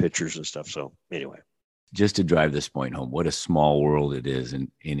then they had pictures and stuff. So anyway. Just to drive this point home, what a small world it is in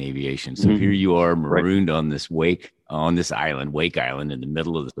aviation. So here you are marooned on this Wake Island, Wake Island, in the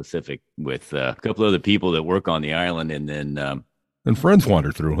middle of the Pacific, with a couple other people that work on the island, and then and friends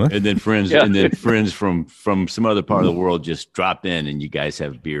wander through, huh? And then friends, and then friends from some other part of the world just drop in, and you guys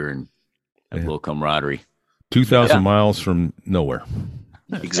have beer and have a little camaraderie. 2,000 miles from nowhere.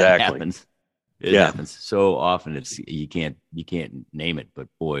 Exactly. It happens so often. You can't name it, but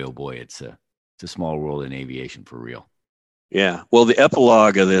boy, oh boy, it's a small world in aviation for real. Yeah. Well, the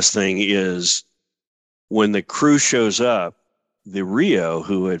epilogue of this thing is when the crew shows up, the Rio,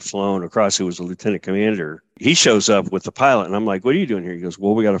 who had flown across, who was a lieutenant commander, he shows up with the pilot. And I'm like, what are you doing here? He goes,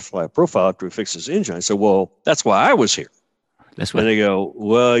 well, we got to fly a profile after we fix this engine. I said, well, that's why I was here. That's why. And they go,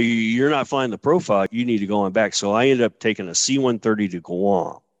 well, you're not flying the profile. You need to go on back. So I ended up taking a C-130 to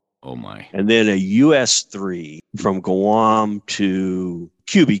Guam. Oh, my. And then a US-3 from Guam to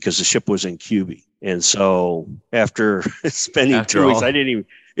QB, because the ship was in QB. And so after spending 2 weeks, I didn't even,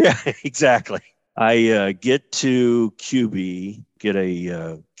 exactly. I get to QB, get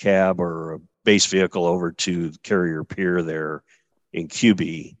a cab or a base vehicle over to the carrier pier there in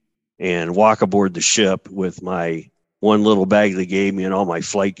QB, and walk aboard the ship with my one little bag they gave me and all my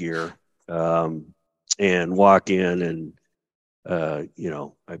flight gear, and walk in, and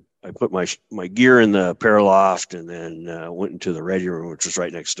I put my gear in the paraloft, and then went into the ready room, which was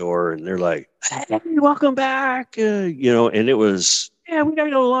right next door. And they're like, hey, welcome back. And it was, we got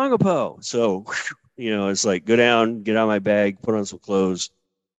to go to Longapo. So, it's like, go down, get out my bag, put on some clothes,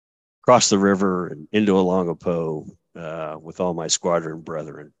 cross the river and into a Longapo with all my squadron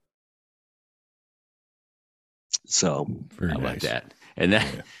brethren. So very how about nice. that? And that,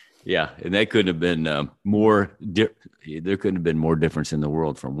 and that couldn't have been there couldn't have been more difference in the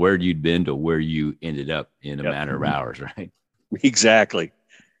world from where you'd been to where you ended up in a matter of hours, right? Exactly.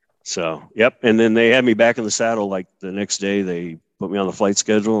 So, And then they had me back in the saddle. Like the next day, they put me on the flight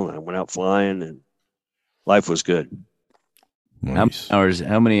schedule, and I went out flying, and life was good. Nice.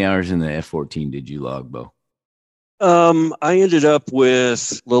 How many hours in the F-14 did you log, Bo? I ended up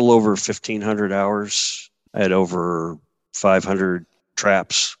with a little over 1,500 hours. I had over 500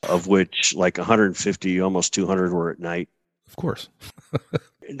 traps, of which like 150, almost 200 were at night. Of course.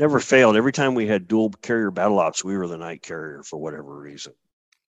 It never failed. Every time we had dual carrier battle ops, we were the night carrier for whatever reason.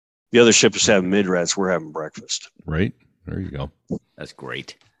 The other ships have mid-rats. We're having breakfast. Right. There you go. That's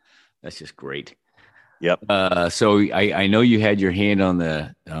great. That's just great. Yep. So I know you had your hand on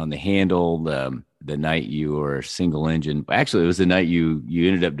the handle the night you were single engine. Actually, it was the night you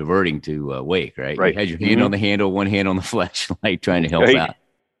ended up diverting to Wake, right? Right. You had your hand on the handle, one hand on the flashlight, trying to help out.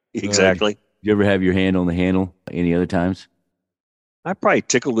 Exactly. Did you ever have your hand on the handle any other times? I probably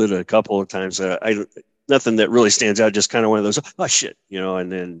tickled it a couple of times. Nothing that really stands out. Just kind of one of those, oh shit,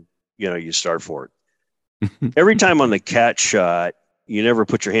 and then you start for it. Every time on the cat shot, you never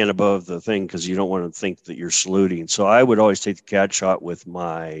put your hand above the thing because you don't want to think that you're saluting. So I would always take the cat shot with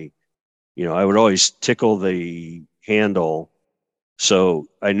my, I would always tickle the handle so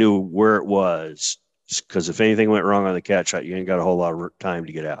I knew where it was, because if anything went wrong on the cat shot, you ain't got a whole lot of time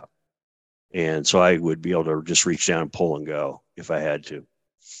to get out. And so I would be able to just reach down and pull and go if I had to.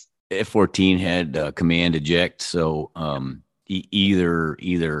 F-14 had command eject, so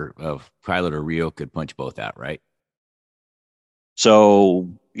either pilot or Rio could punch both out, right? So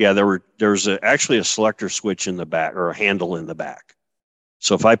yeah, there's actually a selector switch in the back, or a handle in the back.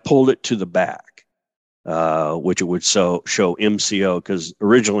 So if I pulled it to the back, which it would show MCO, because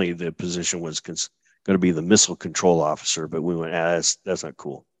originally the position was going to be the missile control officer, but we went, that's not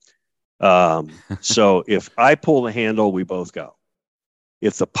cool. So if I pull the handle, we both go.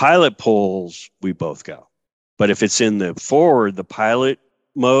 If the pilot pulls, we both go. But if it's in the pilot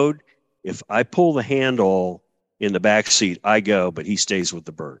mode, if I pull the handle in the back seat, I go, but he stays with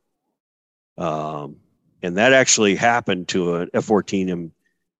the bird. And that actually happened to an F-14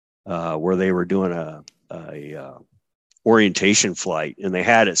 where they were doing a orientation flight, and they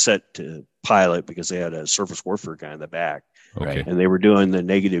had it set to pilot because they had a surface warfare guy in the back. Okay. And they were doing the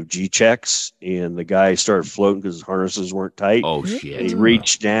negative G checks, and the guy started floating because his harnesses weren't tight. Oh, shit. And he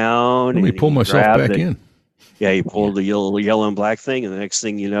reached down. Let me pull myself back in. Yeah, he pulled the yellow and black thing, and the next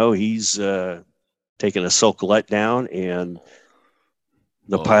thing you know, he's taking a silk let down, and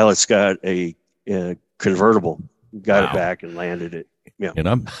the pilot's got a convertible, got it back and landed it. Yeah. And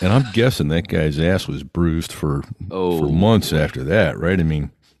I'm guessing that guy's ass was bruised for months after that, right? I mean,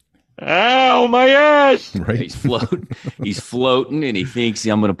 ow, my ass! Right? He's floating, and he thinks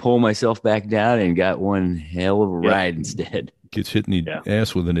I'm going to pull myself back down, and got one hell of a ride instead. Gets hit in the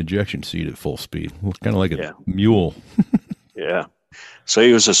ass with an ejection seat at full speed. Kind of like a mule. Yeah. So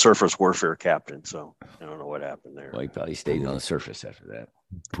he was a surface warfare captain. So I don't know what happened there. Well, he probably stayed on the surface after that.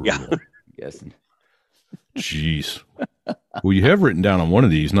 Brutal. Yeah. I'm guessing. Jeez. Well, you have written down on one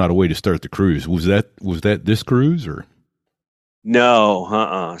of these, not a way to start the cruise. Was that this cruise or?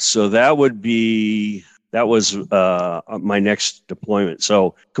 No, So that was my next deployment.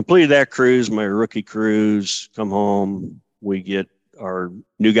 So completed that cruise, my rookie cruise, come home. We get our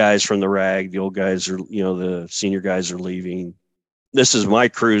new guys from the RAG. The old guys are, the senior guys are leaving. This is my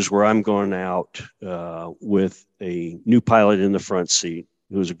cruise where I'm going out with a new pilot in the front seat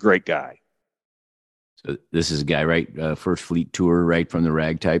who's a great guy. So this is a guy, right? First fleet tour, right, from the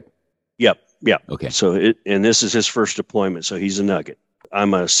RAG type? Yep. Okay. So and this is his first deployment, so he's a nugget.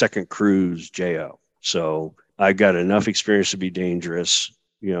 I'm a second cruise JO, so I got enough experience to be dangerous,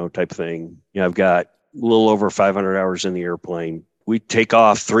 type thing. I've got a little over 500 hours in the airplane. We take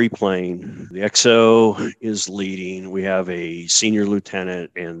off 3-plane. The XO is leading. We have a senior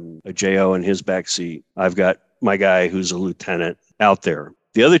lieutenant and a JO in his back seat. I've got my guy who's a lieutenant out there.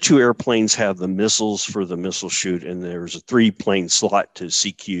 The other 2 airplanes have the missiles for the missile shoot, and there's a 3-plane slot to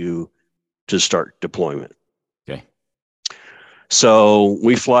CQ to start deployment. Okay. So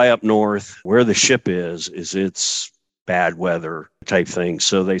we fly up north. Where the ship is it's bad weather type thing.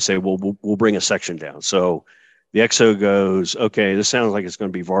 So they say, well, we'll bring a section down. So the XO goes, okay, this sounds like it's going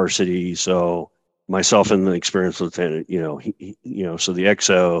to be varsity. So myself and the experienced lieutenant, so the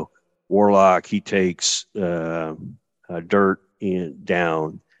XO Warlock, he takes dirt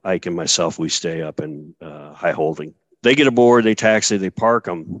down. Ike and myself, we stay up in high holding. They get aboard, they taxi, they park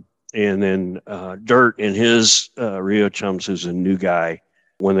them. And then Dirt and his Rio chums, who's a new guy,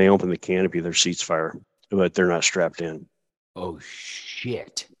 when they open the canopy, their seats fire, but they're not strapped in. Oh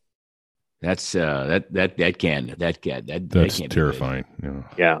shit! That's that's terrifying.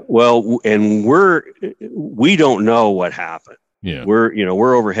 Yeah. Well, and we don't know what happened. Yeah.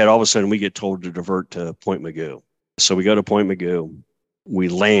 We're overhead. All of a sudden, we get told to divert to Point Magoo. So we go to Point Magoo. We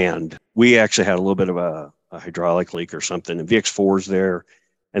land. We actually had a little bit of a hydraulic leak or something. And VX4's there.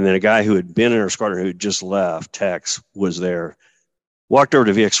 And then a guy who had been in our squadron who had just left, Tex, was there. Walked over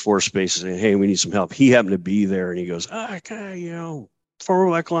to VX4 space and said, hey, we need some help. He happened to be there. And he goes, okay, forward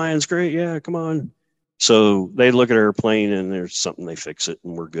black lion's great. Yeah, come on. So they look at our airplane and there's something, they fix it,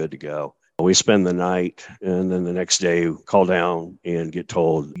 and we're good to go. We spend the night, and then the next day call down and get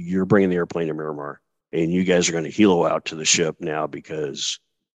told, you're bringing the airplane to Miramar. And you guys are going to helo out to the ship now because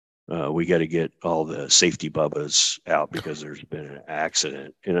we got to get all the safety bubbas out because there's been an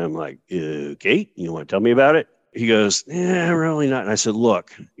accident. And I'm like, okay, you want to tell me about it? He goes, really not. And I said,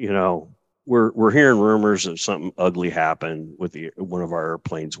 look, we're hearing rumors of something ugly happened with one of our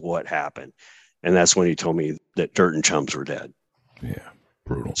airplanes. What happened? And that's when he told me that Dirt and chums were dead. Yeah,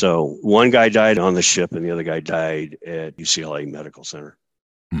 brutal. So one guy died on the ship and the other guy died at UCLA Medical Center.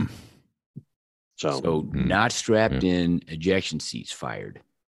 So not strapped in, ejection seats fired.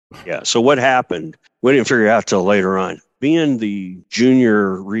 Yeah. So what happened? We didn't figure out till later on. being the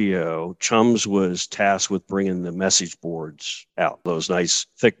junior Rio, Chums was tasked with bringing the message boards out, those nice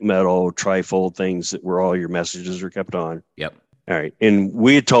thick metal trifold things that where all your messages are kept on. Yep. All right. And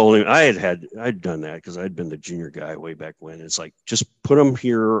we had told him, I'd done that because I'd been the junior guy way back when. It's like, just put them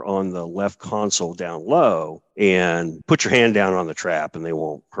here on the left console down low and put your hand down on the trap and they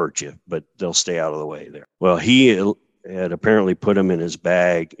won't hurt you, but they'll stay out of the way there. Well, he had apparently put them in his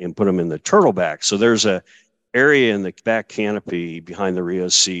bag and put them in the turtle back. So there's a area in the back canopy behind the Rio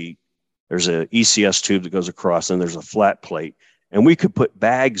seat. There's a ECS tube that goes across and there's a flat plate. And we could put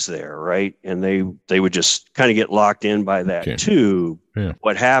bags there, right? And they would just kind of get locked in by that tube. Yeah.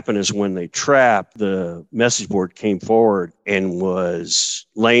 What happened is when they trapped, the message board came forward and was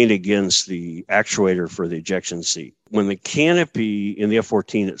laying against the actuator for the ejection seat. When the canopy in the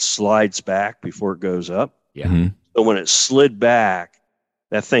F-14, it slides back before it goes up. Yeah. Mm-hmm. So when it slid back,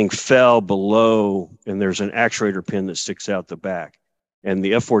 that thing fell below, and there's an actuator pin that sticks out the back. And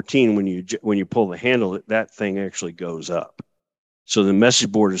the F-14, when you pull the handle, that thing actually goes up. So the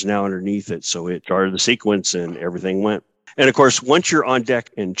message board is now underneath it. So it started the sequence and everything went. And of course, once you're on deck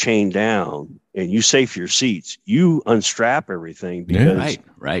and chained down and you safe your seats, you unstrap everything because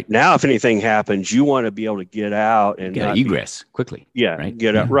right. Now if anything happens, you want to be able to get out and get egress quickly. Yeah, right?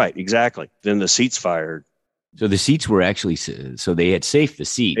 Get out. Right, exactly. Then the seats fired. So the seats were actually, so they had safed the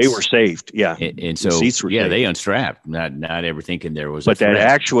seats. They were safed, yeah. And so, the seats were safe. They unstrapped. Not ever thinking there was. But that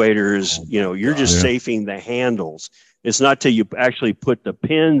actuator is, you're just safing the handles. It's not till you actually put the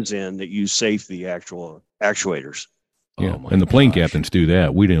pins in that you safe the actual actuators. Yeah, and the plane captains do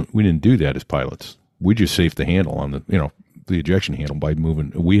that. We didn't do that as pilots. We just safed the handle on the the ejection handle by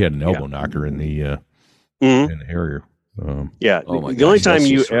moving. We had an elbow knocker in the in the Harrier. The only time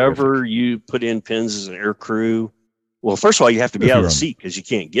you put in pins as an air crew, well, first of all, you have to be out of the seat because you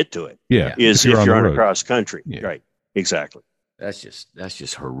can't get to it. Yeah, is if you're on across country. Yeah. Right, exactly. That's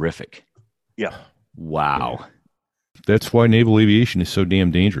just horrific. Yeah. Wow. Yeah. That's why naval aviation is so damn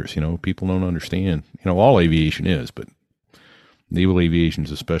dangerous. People don't understand. All aviation is, but naval aviation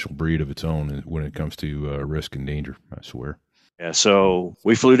is a special breed of its own when it comes to risk and danger, I swear. Yeah, so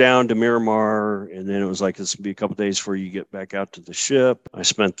we flew down to Miramar, and then it was like, this will be a couple of days before you get back out to the ship. I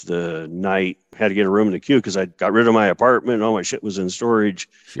spent the night, had to get a room in the queue because I got rid of my apartment, and all my shit was in storage.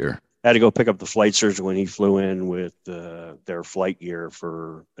 Sure. Had to go pick up the flight surgeon when he flew in with their flight gear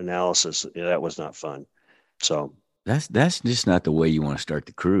for analysis. Yeah, that was not fun. So that's just not the way you want to start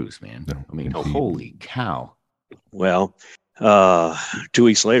the cruise, man. No, I mean, holy cow. Well, 2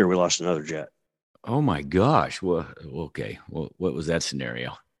 weeks later, we lost another jet. Oh my gosh. Well, okay. Well, what was that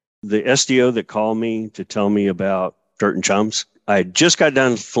scenario? The SDO that called me to tell me about Dirt and Chums, I just got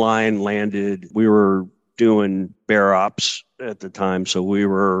done flying, landed. We were doing bear ops at the time. So we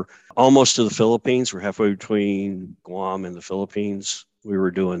were almost to the Philippines. We're halfway between Guam and the Philippines. We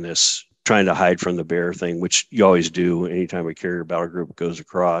were doing this, trying to hide from the bear thing, which you always do anytime a carrier battle group goes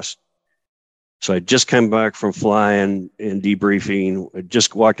across. So I just come back from flying and debriefing. I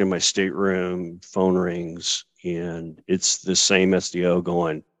just walked in my stateroom, phone rings, and it's the same SDO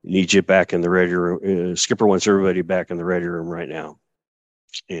going, need you back in the ready room. Skipper wants everybody back in the ready room right now.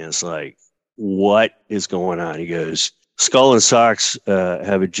 And it's like, what is going on? He goes, Skull and Socks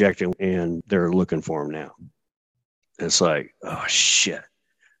have ejected and they're looking for him now. It's like, oh shit.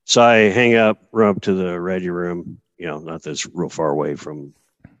 So I hang up, run up to the ready room, not that's real far away from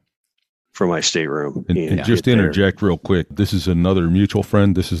my stateroom. And just to interject real quick, this is another mutual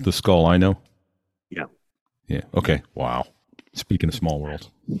friend. This is the Skull I know. Yeah. Yeah. Okay. Wow. Speaking of small worlds.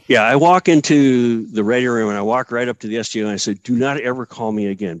 Yeah. I walk into the ready room and I walk right up to the SGO and I said, do not ever call me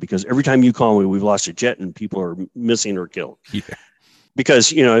again, because every time you call me, we've lost a jet and people are missing or killed. Yeah.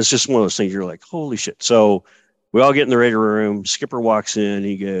 Because, it's just one of those things you're like, holy shit. So we all get in the ready room. Skipper walks in.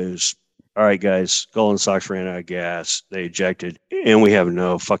 He goes, all right, guys, Skull and Socks ran out of gas. They ejected, and we have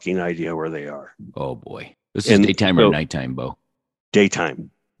no fucking idea where they are. Oh, boy. This is daytime or nighttime, Bo? Daytime.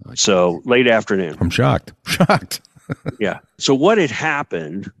 So late afternoon. I'm shocked. Yeah. So what had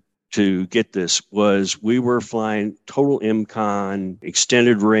happened to get this was we were flying total MCON,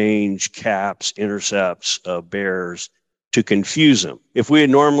 extended range caps, intercepts of bears to confuse them. If we had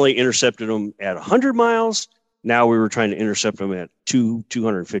normally intercepted them at 100 miles, now we were trying to intercept them at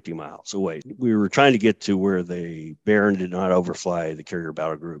 250 miles away. We were trying to get to where the bear did not overfly the carrier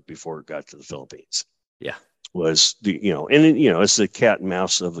battle group before it got to the Philippines. Yeah. Was it's the cat and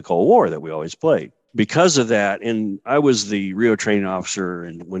mouse of the Cold War that we always played. Because of that, and I was the Rio training officer,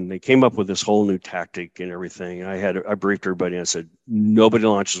 and when they came up with this whole new tactic and everything, I briefed everybody and I said, nobody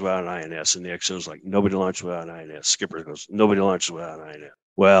launches without an INS. And the XO was like, nobody launches without an INS. Skipper goes, nobody launches without an INS.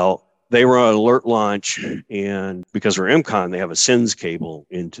 Well, they were on alert launch, and because we're MCON, they have a SENS cable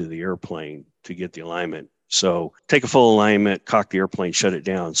into the airplane to get the alignment. So take a full alignment, cock the airplane, shut it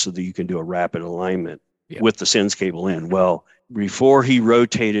down so that you can do a rapid alignment with the SENS cable in. Well, before he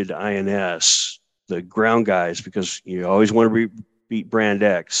rotated to INS, the ground guys, because you always want to beat Brand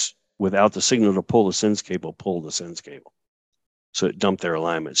X, without the signal to pull the SENS cable, pull the SENS cable. So it dumped their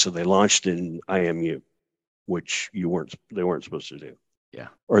alignment. So they launched in IMU, which they weren't supposed to do. Yeah.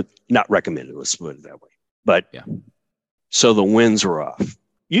 Or not recommended, let's put it that way. But so the winds were off.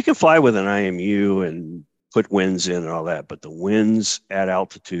 You can fly with an IMU and put winds in and all that, but the winds at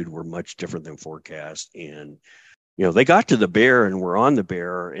altitude were much different than forecast. And, they got to the bear and were on the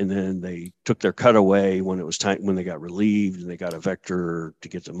bear, and then they took their cutaway when it was time, when they got relieved, and they got a vector to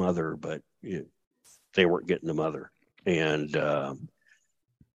get the mother, but they weren't getting the mother. And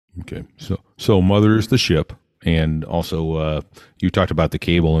okay, so mother is the ship. And also, you talked about the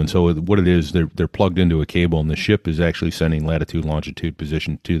cable, and so what it is, they're plugged into a cable, and the ship is actually sending latitude, longitude,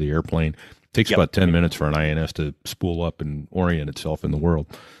 position to the airplane. It takes about 10 minutes for an INS to spool up and orient itself in the world.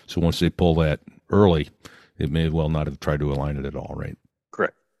 So once they pull that early, it may well not have tried to align it at all, right?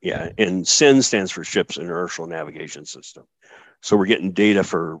 Correct. Yeah, and SEN stands for Ship's Inertial Navigation System. So we're getting data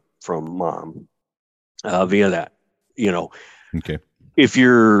from Mom via that. Okay. If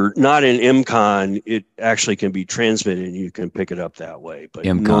you're not in MCON, it actually can be transmitted and you can pick it up that way. But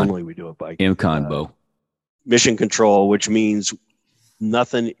normally we do it by MCON, Bo. Mission control, which means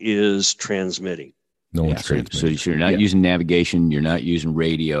nothing is transmitting. No one's transmitting. So you're not using navigation. You're not using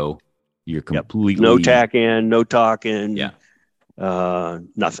radio. You're completely no tack in, no talking. Yeah.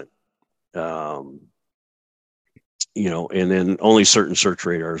 Nothing. And then only certain search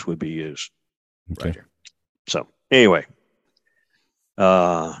radars would be used. Okay. Right. So anyway.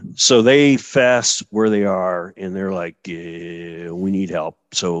 So they fast where they are, and they're like, we need help.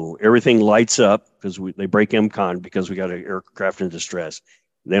 So everything lights up because they break MCON because we got an aircraft in distress.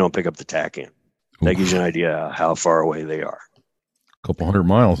 They don't pick up the tack in. That gives you an idea how far away they are. A couple 100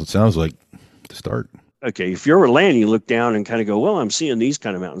 miles, it sounds like, to start. Okay, if you're over land, you look down and kind of go, well, I'm seeing these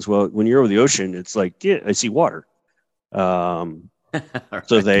kind of mountains. Well, when you're over the ocean, it's like, I see water. So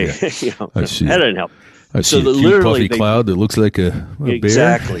they, I see. that didn't help. I see a huge puffy cloud that looks like a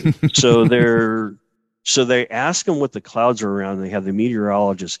exactly. bear. So they ask them what the clouds are around. And they have the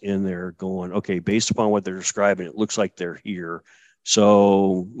meteorologists in there going, okay, based upon what they're describing, it looks like they're here.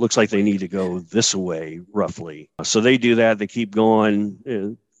 So looks like they need to go this way, roughly. So they do that. They keep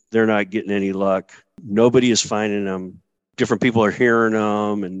going. They're not getting any luck. Nobody is finding them. Different people are hearing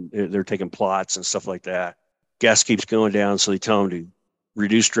them, and they're taking plots and stuff like that. Gas keeps going down, so they tell them to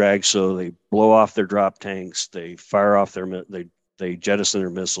reduce drag. So they blow off their drop tanks. They fire off they jettison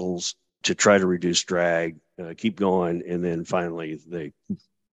their missiles to try to reduce drag. Keep going, and then finally they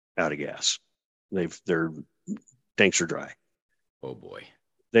out of gas. Their tanks are dry. Oh boy.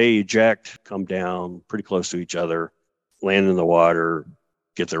 They eject, come down pretty close to each other, land in the water,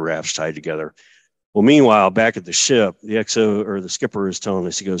 get their rafts tied together. Well, meanwhile, back at the ship, the XO or the skipper is telling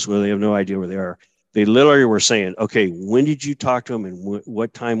us, he goes, well, they have no idea where they are. They literally were saying, okay, when did you talk to them and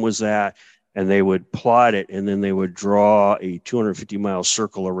what time was that? And they would plot it, and then they would draw a 250-mile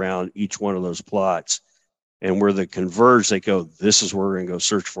circle around each one of those plots. And where they converge, they go, this is where we're going to go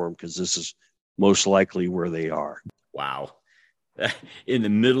search for them because this is most likely where they are. Wow. In the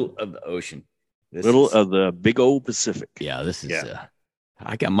middle of the ocean. Of the big old Pacific. Yeah, this is,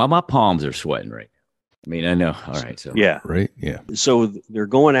 I got my palms are sweating right now. I mean, I know. All right. So, yeah. Right. Yeah. So they're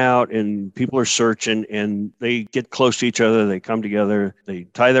going out and people are searching and they get close to each other. They come together, they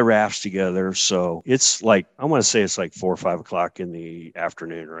tie their rafts together. So it's like, I want to say it's like 4 or 5 o'clock in the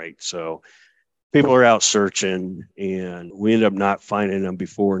afternoon. Right. So people are out searching and we end up not finding them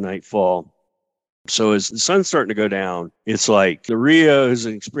before nightfall. So as the sun's starting to go down, it's like the Rio is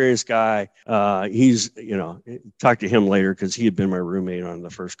an experienced guy. He's, talk to him later because he had been my roommate on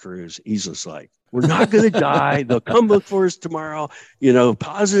the first cruise. He's just like, we're not going to die. They'll come look for us tomorrow.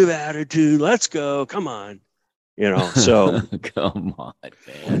 Positive attitude. Let's go. Come on. So come on,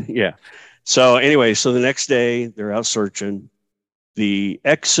 man. Yeah. So anyway, so the next day they're out searching. The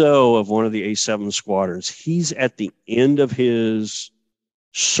XO of one of the A7 squadrons, he's at the end of his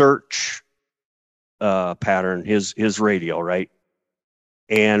search pattern, his radial, right?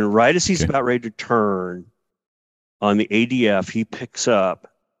 And right as he's about ready to turn on the ADF, he picks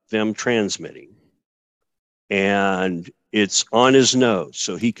up them transmitting. And it's on his nose.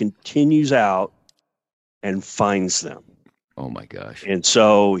 So he continues out and finds them. Oh my gosh. And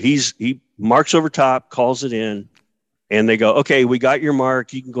so he marks over top, calls it in, and they go, okay, we got your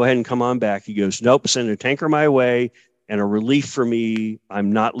mark. You can go ahead and come on back. He goes, nope, send a tanker my way and a relief for me.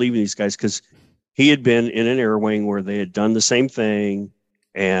 I'm not leaving these guys, because he had been in an air wing where they had done the same thing,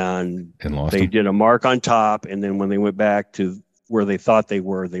 and lost they him. did a mark on top, and then when they went back to where they thought they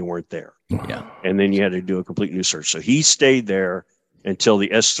weren't there. Yeah. And then you had to do a complete new search. So he stayed there until the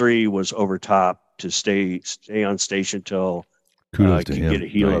S3 was over top to stay on station till Kudos to could him. get a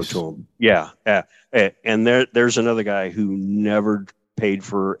helo Nice. to him. Yeah. And there's another guy who never paid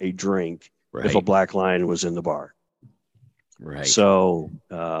for a drink Right. if a black line was in the bar. Right. So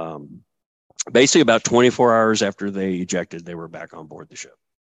basically about 24 hours after they ejected, they were back on board the ship.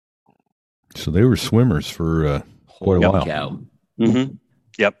 So they were swimmers for quite a while. Cow. Mm-hmm.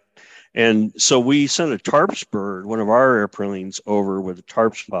 Yep. And so we sent a TARPS bird, one of our airplanes, over with a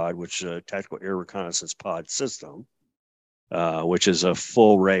TARPS pod, which is a tactical air reconnaissance pod system, which is a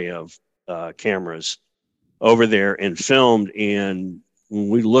full array of cameras over there, and filmed. And when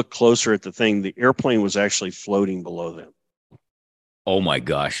we looked closer at the thing, the airplane was actually floating below them. Oh my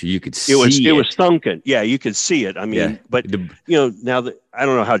gosh, you could see It was sunken. Yeah, you could see it. I mean, Yeah. but now that I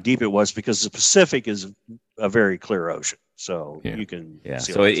don't know how deep it was, because the Pacific is a very clear ocean, so you can. Yeah,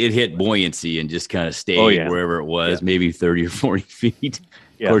 see so lots it of hit it. buoyancy and just kind of stayed wherever it was, maybe 30 or 40 feet.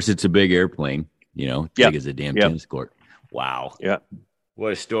 Yeah. Of course, it's a big airplane, big Yep. as a damn Yep. tennis court. Wow. Yeah.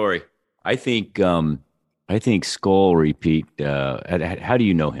 What a story. I think Skull RePete. How do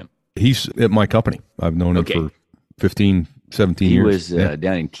you know him? He's at my company. I've known him for 15, 17 He years. was Yeah.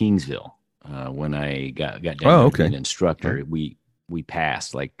 down in Kingsville when I got down Oh, there okay. as an instructor. We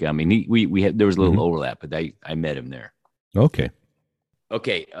passed, we had, there was a little overlap, but I met him there. Okay.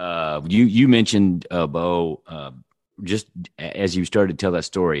 Okay. You mentioned Bo, just as you started to tell that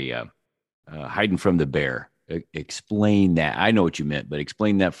story, hiding from the bear. Explain that. I know what you meant, but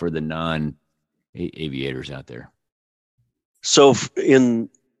explain that for the non-aviators out there. So in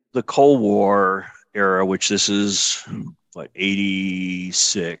the Cold War era, which this is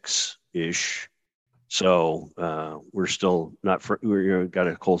 86 ish. So we're still not. We got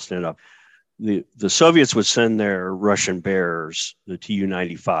a cold stand up. The Soviets would send their Russian bears, the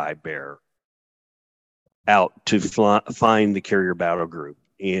Tu-95 bear, out to find the carrier battle group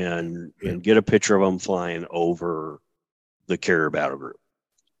and get a picture of them flying over the carrier battle group.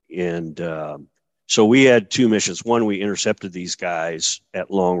 And so we had two missions. One, we intercepted these guys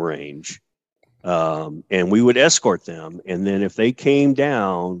at long range, and we would escort them. And then if they came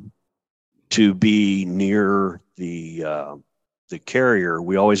down to be near the carrier,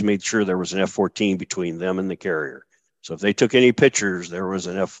 we always made sure there was an F-14 between them and the carrier. So if they took any pictures, there was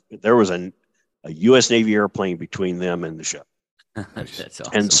a U.S. Navy airplane between them and the ship. That's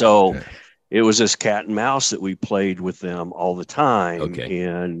awesome. And so it was this cat and mouse that we played with them all the time. Okay.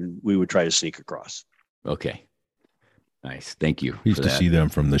 And we would try to sneak across. Okay. Nice. Thank you. We used to see them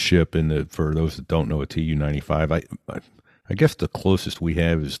from the ship. And for those that don't know, a Tu-95, I guess the closest we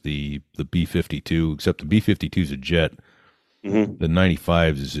have is the B-52, except the B-52 is a jet. Mm-hmm. The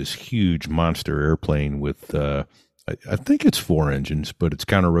 95 is this huge monster airplane with, I think it's 4 engines, but it's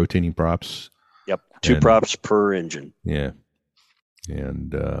counter rotating props. Yep. Two props per engine. Yeah.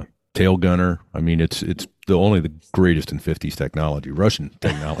 And tail gunner. I mean, it's the greatest in 50s technology, Russian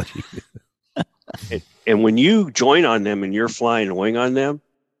technology. And when you join on them and you're flying a wing on them,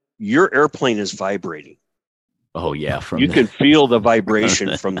 your airplane is vibrating. Oh yeah, You can feel the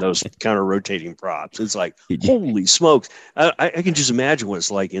vibration from those counter rotating props. It's like, holy smokes! I can just imagine what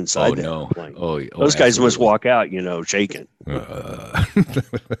it's like inside that airplane. Those guys must walk out, shaking.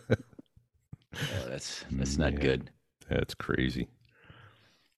 That's not good. That's crazy.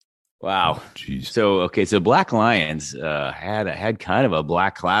 Wow. Jeez. So Black Lions had kind of a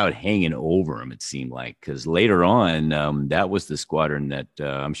black cloud hanging over them, it seemed like, because later on, that was the squadron that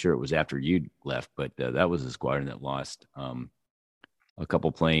I'm sure it was after you left, but that was the squadron that lost a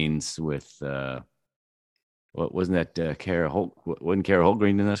couple planes with what wasn't that Kara Holt? Wasn't Kara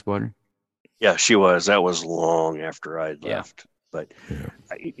Holtgreen in that squadron? Yeah, she was. That was long after I'd left. But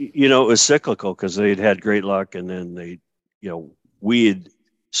it was cyclical because they'd had great luck, and then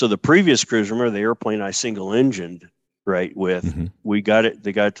so the previous cruise, remember the airplane I single engined with, they got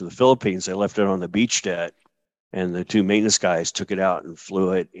it to the Philippines. They left it on the beach deck, and the two maintenance guys took it out and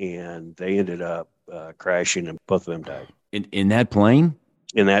flew it, and they ended up crashing, and both of them died. In that plane?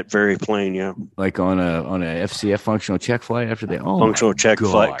 In that very plane, yeah. Like on a FCF functional check flight after they functional check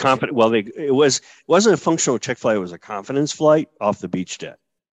flight. It wasn't a functional check flight, it was a confidence flight off the beach deck.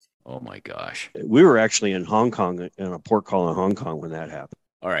 Oh my gosh. We were actually in Hong Kong, in a port call in Hong Kong when that happened.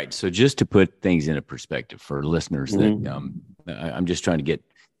 All right. So just to put things into perspective for listeners that I'm just trying to get,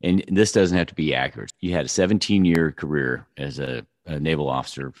 and this doesn't have to be accurate. You had a 17-year career as a naval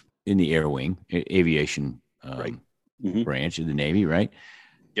officer in the air wing, aviation, branch of the Navy, right?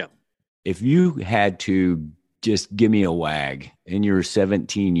 Yeah. If you had to just give me a wag in your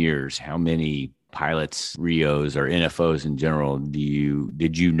 17 years, how many pilots, RIOs, or NFOs in general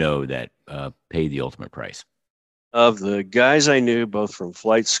did you know that paid the ultimate price? Of the guys I knew, both from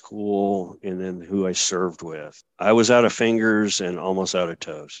flight school and then who I served with, I was out of fingers and almost out of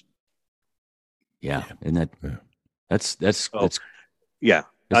toes. Yeah, and that's yeah. That's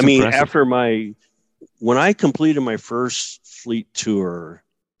I mean, impressive. when I completed my first fleet tour,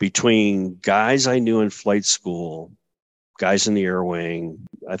 between guys I knew in flight school, guys in the air wing,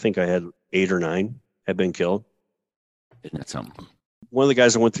 I think I had 8 or 9 had been killed. Isn't that something? One of the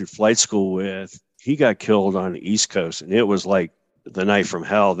guys I went through flight school with, he got killed on the East Coast, and it was like the night from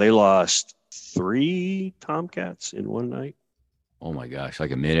hell. They lost 3 Tomcats in one night. Oh my gosh,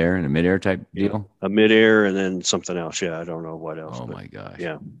 like a midair type deal? A midair and then something else. Yeah, I don't know what else. Oh my gosh.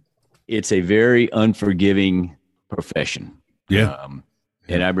 Yeah. It's a very unforgiving profession. Yeah.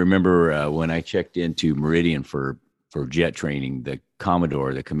 And I remember when I checked into Meridian for jet training, the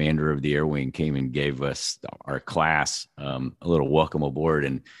Commodore, the commander of the Air Wing, came and gave us, our class, a little welcome aboard.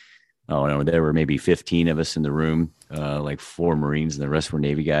 And there were maybe 15 of us in the room, like 4 Marines, and the rest were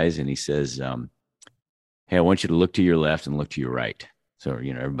Navy guys. And he says, hey, I want you to look to your left and look to your right. So,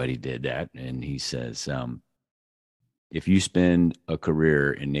 everybody did that. And he says, if you spend a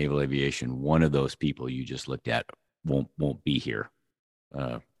career in naval aviation, one of those people you just looked at won't be here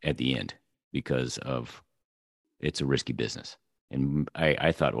at the end, because of it's a risky business. And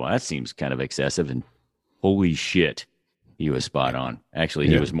I thought, well, that seems kind of excessive. And holy shit, he was spot on. Actually,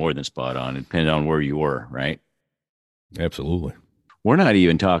 he was more than spot on. It depended on where you were, right? Absolutely. We're not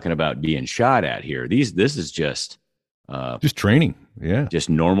even talking about being shot at here. This is just training. Yeah. Just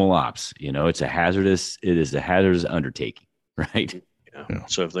normal ops. It is a hazardous undertaking, right? Yeah.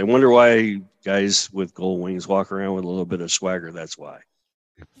 So if they wonder why guys with gold wings walk around with a little bit of swagger, that's why.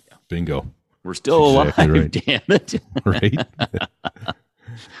 Bingo. We're still exactly alive, right. damn it. Right?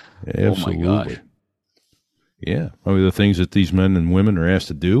 Absolutely. Oh my gosh. Yeah. I mean, the things that these men and women are asked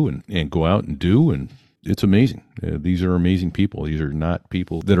to do and go out and do, and it's amazing. These are amazing people. These are not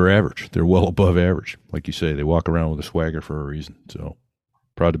people that are average. They're well above average. Like you say, they walk around with a swagger for a reason. So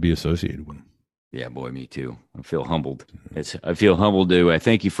proud to be associated with them. Yeah, boy, me too. I feel humbled. I feel humbled I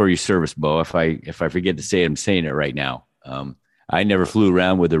thank you for your service, Bo. If I forget to say it, I'm saying it right now. I never flew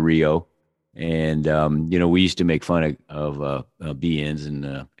around with a Rio, and we used to make fun of BNs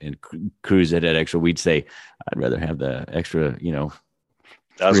and crews that had extra. We'd say, I'd rather have the extra, 300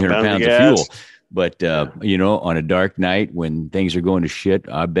 pounds of fuel. But on a dark night when things are going to shit,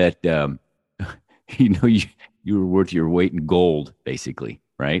 I bet you were worth your weight in gold, basically,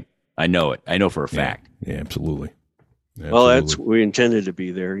 right? I know it. I know for a fact. Yeah, absolutely. Well, we intended to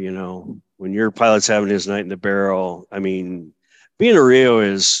be there. When your pilot's having his night in the barrel, I mean, being a Rio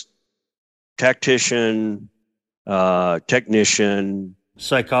is tactician, technician,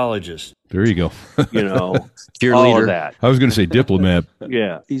 psychologist. There you go. Cheerleader. All of that. I was going to say diplomat.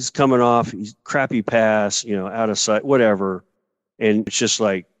 Yeah. He's coming off, he's crappy pass, out of sight, whatever. And it's just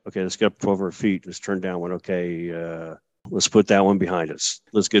like, okay, let's get up 1,200 feet. Let's turn down one. Okay. Let's put that one behind us.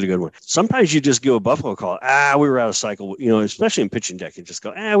 Let's get a good one. Sometimes you just give a buffalo call. We were out of cycle, especially in pitching deck. You just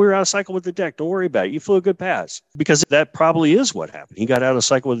go, we were out of cycle with the deck. Don't worry about it. You flew a good pass, because that probably is what happened. He got out of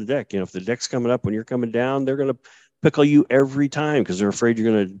cycle with the deck. If the deck's coming up when you're coming down, they're going to pickle you every time because they're afraid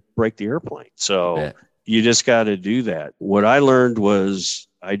you're going to break the airplane. So you just got to do that. What I learned was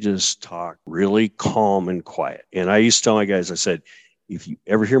I just talk really calm and quiet. And I used to tell my guys, I said, if you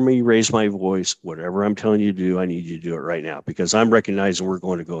ever hear me raise my voice, whatever I'm telling you to do, I need you to do it right now, because I'm recognizing we're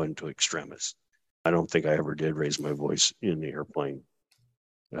going to go into extremis. I don't think I ever did raise my voice in the airplane.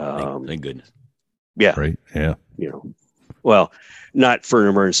 Thank goodness. Yeah. Right. Yeah. Well, not for an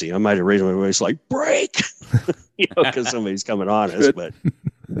emergency. I might have raised my voice like, break, because somebody's coming on us, but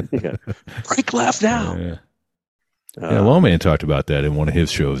break left now. Yeah. Lawman talked about that in one of his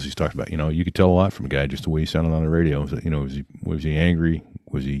shows. He's talked about, you could tell a lot from a guy just the way he sounded on the radio. Was he angry?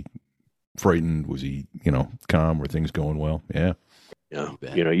 Was he frightened? Was he, calm? Were things going well? Yeah. Yeah.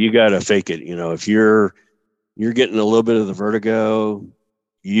 You got to fake it. If you're getting a little bit of the vertigo,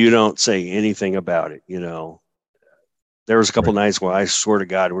 you don't say anything about it. There was a couple nights where I swear to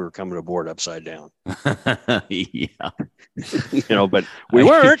God, we were coming aboard upside down. Yeah. But we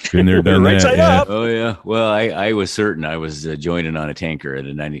weren't. Been there, done right that, side yeah. up. Oh yeah. Well, I was certain I was joining on a tanker at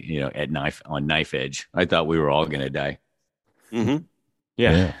on knife edge. I thought we were all going to die. Mm-hmm.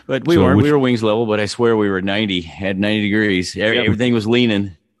 Yeah. But we weren't. We were wings level, but I swear we were 90 degrees. Everything was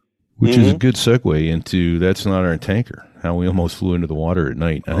leaning. Which is a good segue into that's not our tanker. how we almost flew into the water at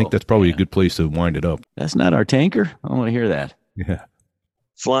night. I think that's probably a good place to wind it up. That's not our tanker. I want to hear that. Yeah.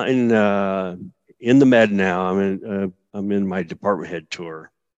 Flying in the Med now. I'm in my department head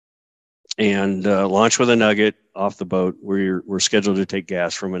tour, and launch with a Nugget off the boat. We're scheduled to take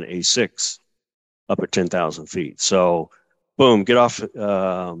gas from an A6 up at 10,000 feet. So, boom, get off.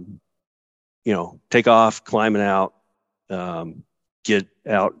 Take off, climbing out, get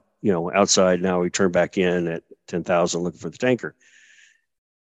out. Outside. Now we turn back in at 10,000, looking for the tanker.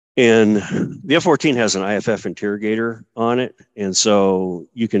 And the F-14 has an IFF interrogator on it. And so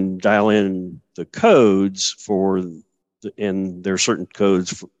you can dial in the codes and there are certain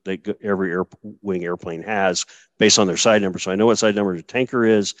codes that every wing airplane has based on their side number. So I know what side number the tanker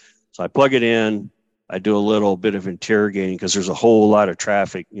is. So I plug it in. I do a little bit of interrogating because there's a whole lot of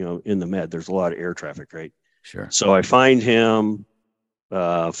traffic, in the Med. There's a lot of air traffic, right? Sure. So I find him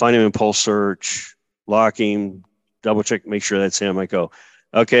in pulse search, lock him, double check, make sure that's him. I go,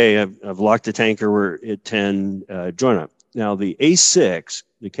 okay, I've locked the tanker. We're at 10, join up. Now the A6,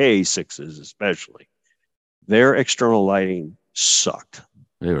 the KA6s especially, their external lighting sucked.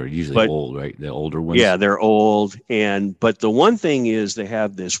 They were usually old, right? The older ones. Yeah, they're old. But the one thing is they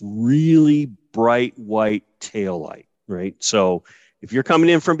have this really bright white tail light, right? So if you're coming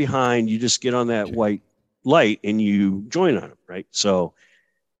in from behind, you just get on that white light and you join on them, right? So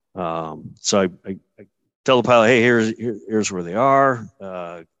I tell the pilot, hey, here's where they are.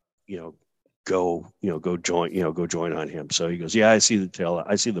 Go join on him. So he goes, yeah, I see the tail.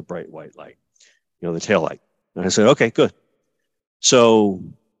 I see the bright white light, the tail light. And I said, okay, good. So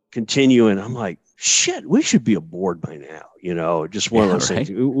continuing, I'm like, shit, we should be aboard by now. Just one of those things.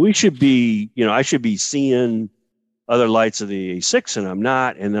 We should be, I should be seeing other lights of the A6 and I'm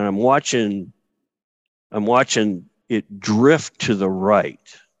not. And then I'm watching it drift to the right.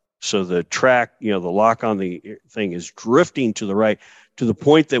 So the track, the lock on the thing is drifting to the right to the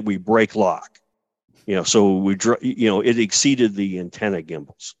point that we break lock. So it exceeded the antenna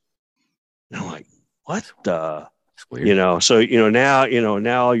gimbals. And I'm like, what the? Weird. So now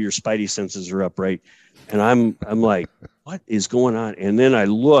your spidey senses are up, right? And I'm like, what is going on? And then I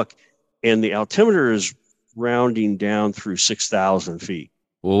look, and the altimeter is rounding down through 6,000 feet.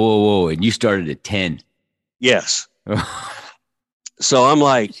 Whoa! And you started at 10. Yes. So I'm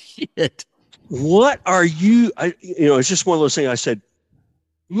like, shit. What are you? It's just one of those things. I said,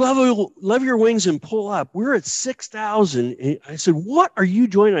 level your wings and pull up. We're at 6,000. I said, what are you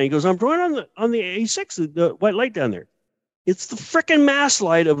joining on? He goes, I'm joining on the A6, the white light down there. It's the freaking mast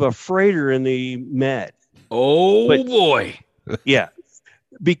light of a freighter in the Med. Boy. Yeah.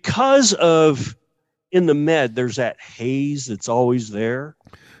 Because of in the Med, there's that haze that's always there.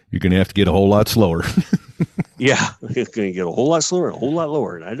 You're going to have to get a whole lot slower. Yeah. It's going to get a whole lot slower and a whole lot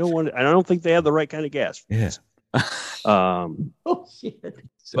lower. And I don't think they have the right kind of gas. Yes. Shit.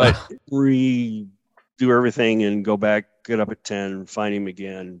 But redo everything and go back, get up at 10, find him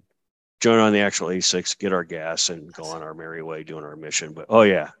again, join on the actual A6, get our gas, and go on our merry way doing our mission. But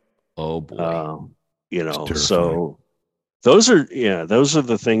oh boy, so those are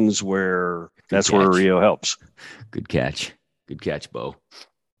the things where where Rio helps. Good catch, Bo.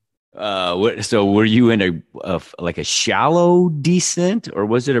 So were you in a shallow descent, or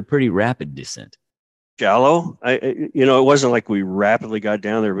was it a pretty rapid descent? Shallow. It wasn't like we rapidly got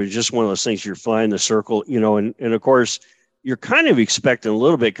down there, but it's just one of those things. You're flying the circle, and of course you're kind of expecting a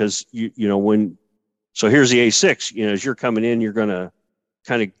little bit because so here's the A6, as you're coming in, you're going to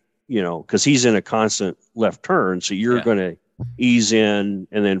kind of, because he's in a constant left turn. So you're going to ease in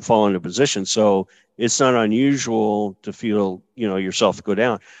and then fall into position. So it's not unusual to feel, yourself go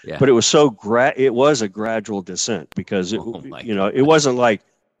down, but it was it was a gradual descent because it wasn't like,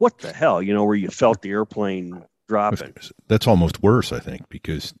 what the hell, where you felt the airplane dropping. That's almost worse, I think,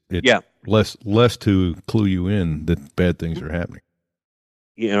 because it's less to clue you in that bad things are happening.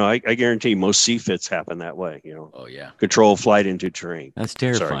 I guarantee most CFITs happen that way, Oh, yeah. Control flight into terrain. That's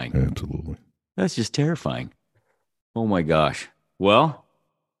terrifying. Sorry. Absolutely. That's just terrifying. Oh, my gosh. Well,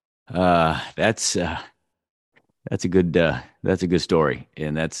 that's a good story.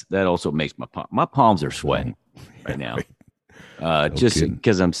 And that also makes my palms are sweating right now. Just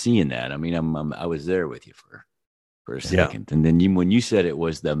because I'm seeing that. I mean, I was there with you for a second, and then when you said it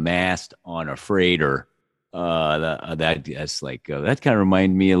was the mast on a freighter, that's like that kind of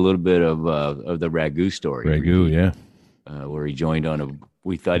reminded me a little bit of the Ragu story. Ragu, where he joined on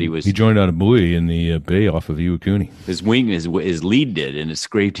we thought he joined on a buoy in the bay off of Iwakuni. His wing, his lead did, and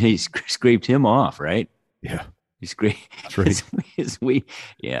he scraped him off, right? Yeah. He scraped. That's right. His wing.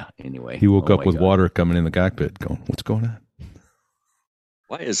 Yeah. Anyway, he woke up with water coming in the cockpit, going, "What's going on?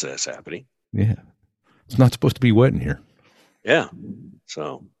 Why is this happening?" Yeah, it's not supposed to be wet in here. Yeah.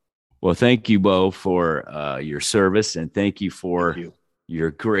 So, well, thank you, Bo, for your service, and thank you for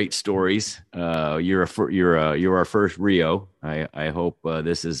your great stories. You're our first Rio. I hope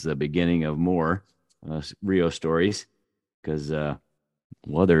this is the beginning of more Rio stories, because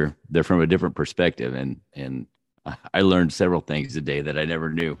well, they're from a different perspective, and I learned several things today that I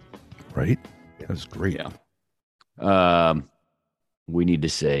never knew. Right? That's great. Yeah. We need to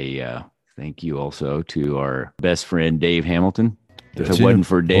say thank you also to our best friend Dave Hamilton. If it wasn't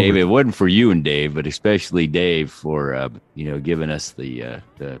for Dave, it wasn't for you and Dave, but especially Dave for giving us the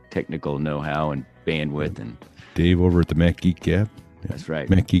technical know-how and bandwidth. And Dave over at the Mac Geek Gab. That's right.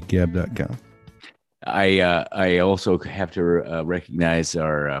 MacGeekGab.com. I also have to recognize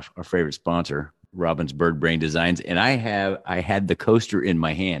our favorite sponsor, Robin's Bird Brain Designs, and I had the coaster in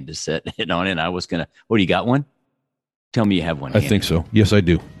my hand to set it on, and I was gonna. Oh, you got one? Tell me you have one. I think so. Yes, I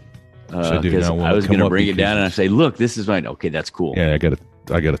do. Yes, I do. Now, I was going to bring it down and I say, "Look, this is mine." Okay, that's cool. Yeah, I got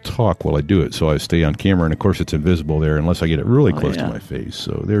to talk while I do it, so I stay on camera, and of course, it's invisible there unless I get it really close to my face.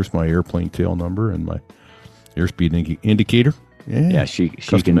 So there's my airplane tail number and my airspeed indicator. Yeah, she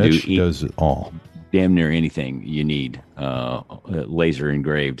can does it all. Damn near anything you need, laser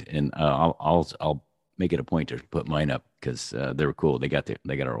engraved, and I'll make it a point to put mine up because they were cool. They got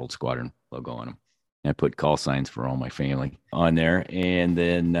our old squadron logo on them. I put call signs for all my family on there. And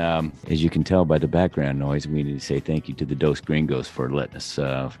then, as you can tell by the background noise, we need to say thank you to the Dos Gringos for letting us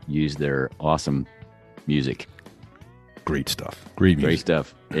use their awesome music. Great stuff. Great music. Great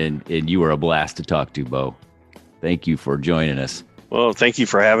stuff. And you were a blast to talk to, Bo. Thank you for joining us. Well, thank you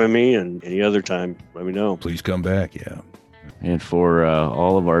for having me, and any other time, let me know. Please come back, yeah. And for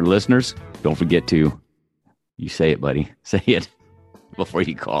all of our listeners, don't forget to, you say it, buddy. Say it before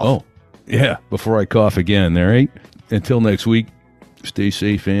you cough. Oh. Yeah, before I cough again, all right? Until next week, stay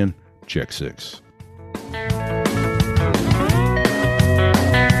safe and check 6.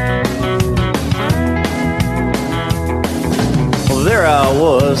 Well, there I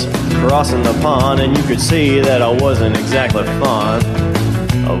was, crossing the pond, and you could see that I wasn't exactly fond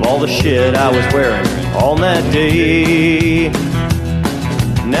of all the shit I was wearing on that day.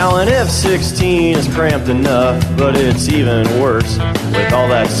 Now an F-16 is cramped enough, but it's even worse with all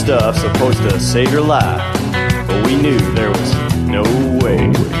that stuff supposed to save your life. But we knew there was no way.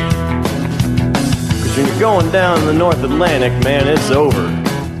 Cause when you're going down the North Atlantic, man, it's over.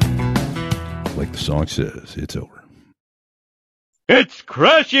 Like the song says, it's over. It's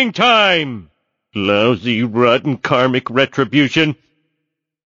crashing time! Lousy, rotten karmic retribution.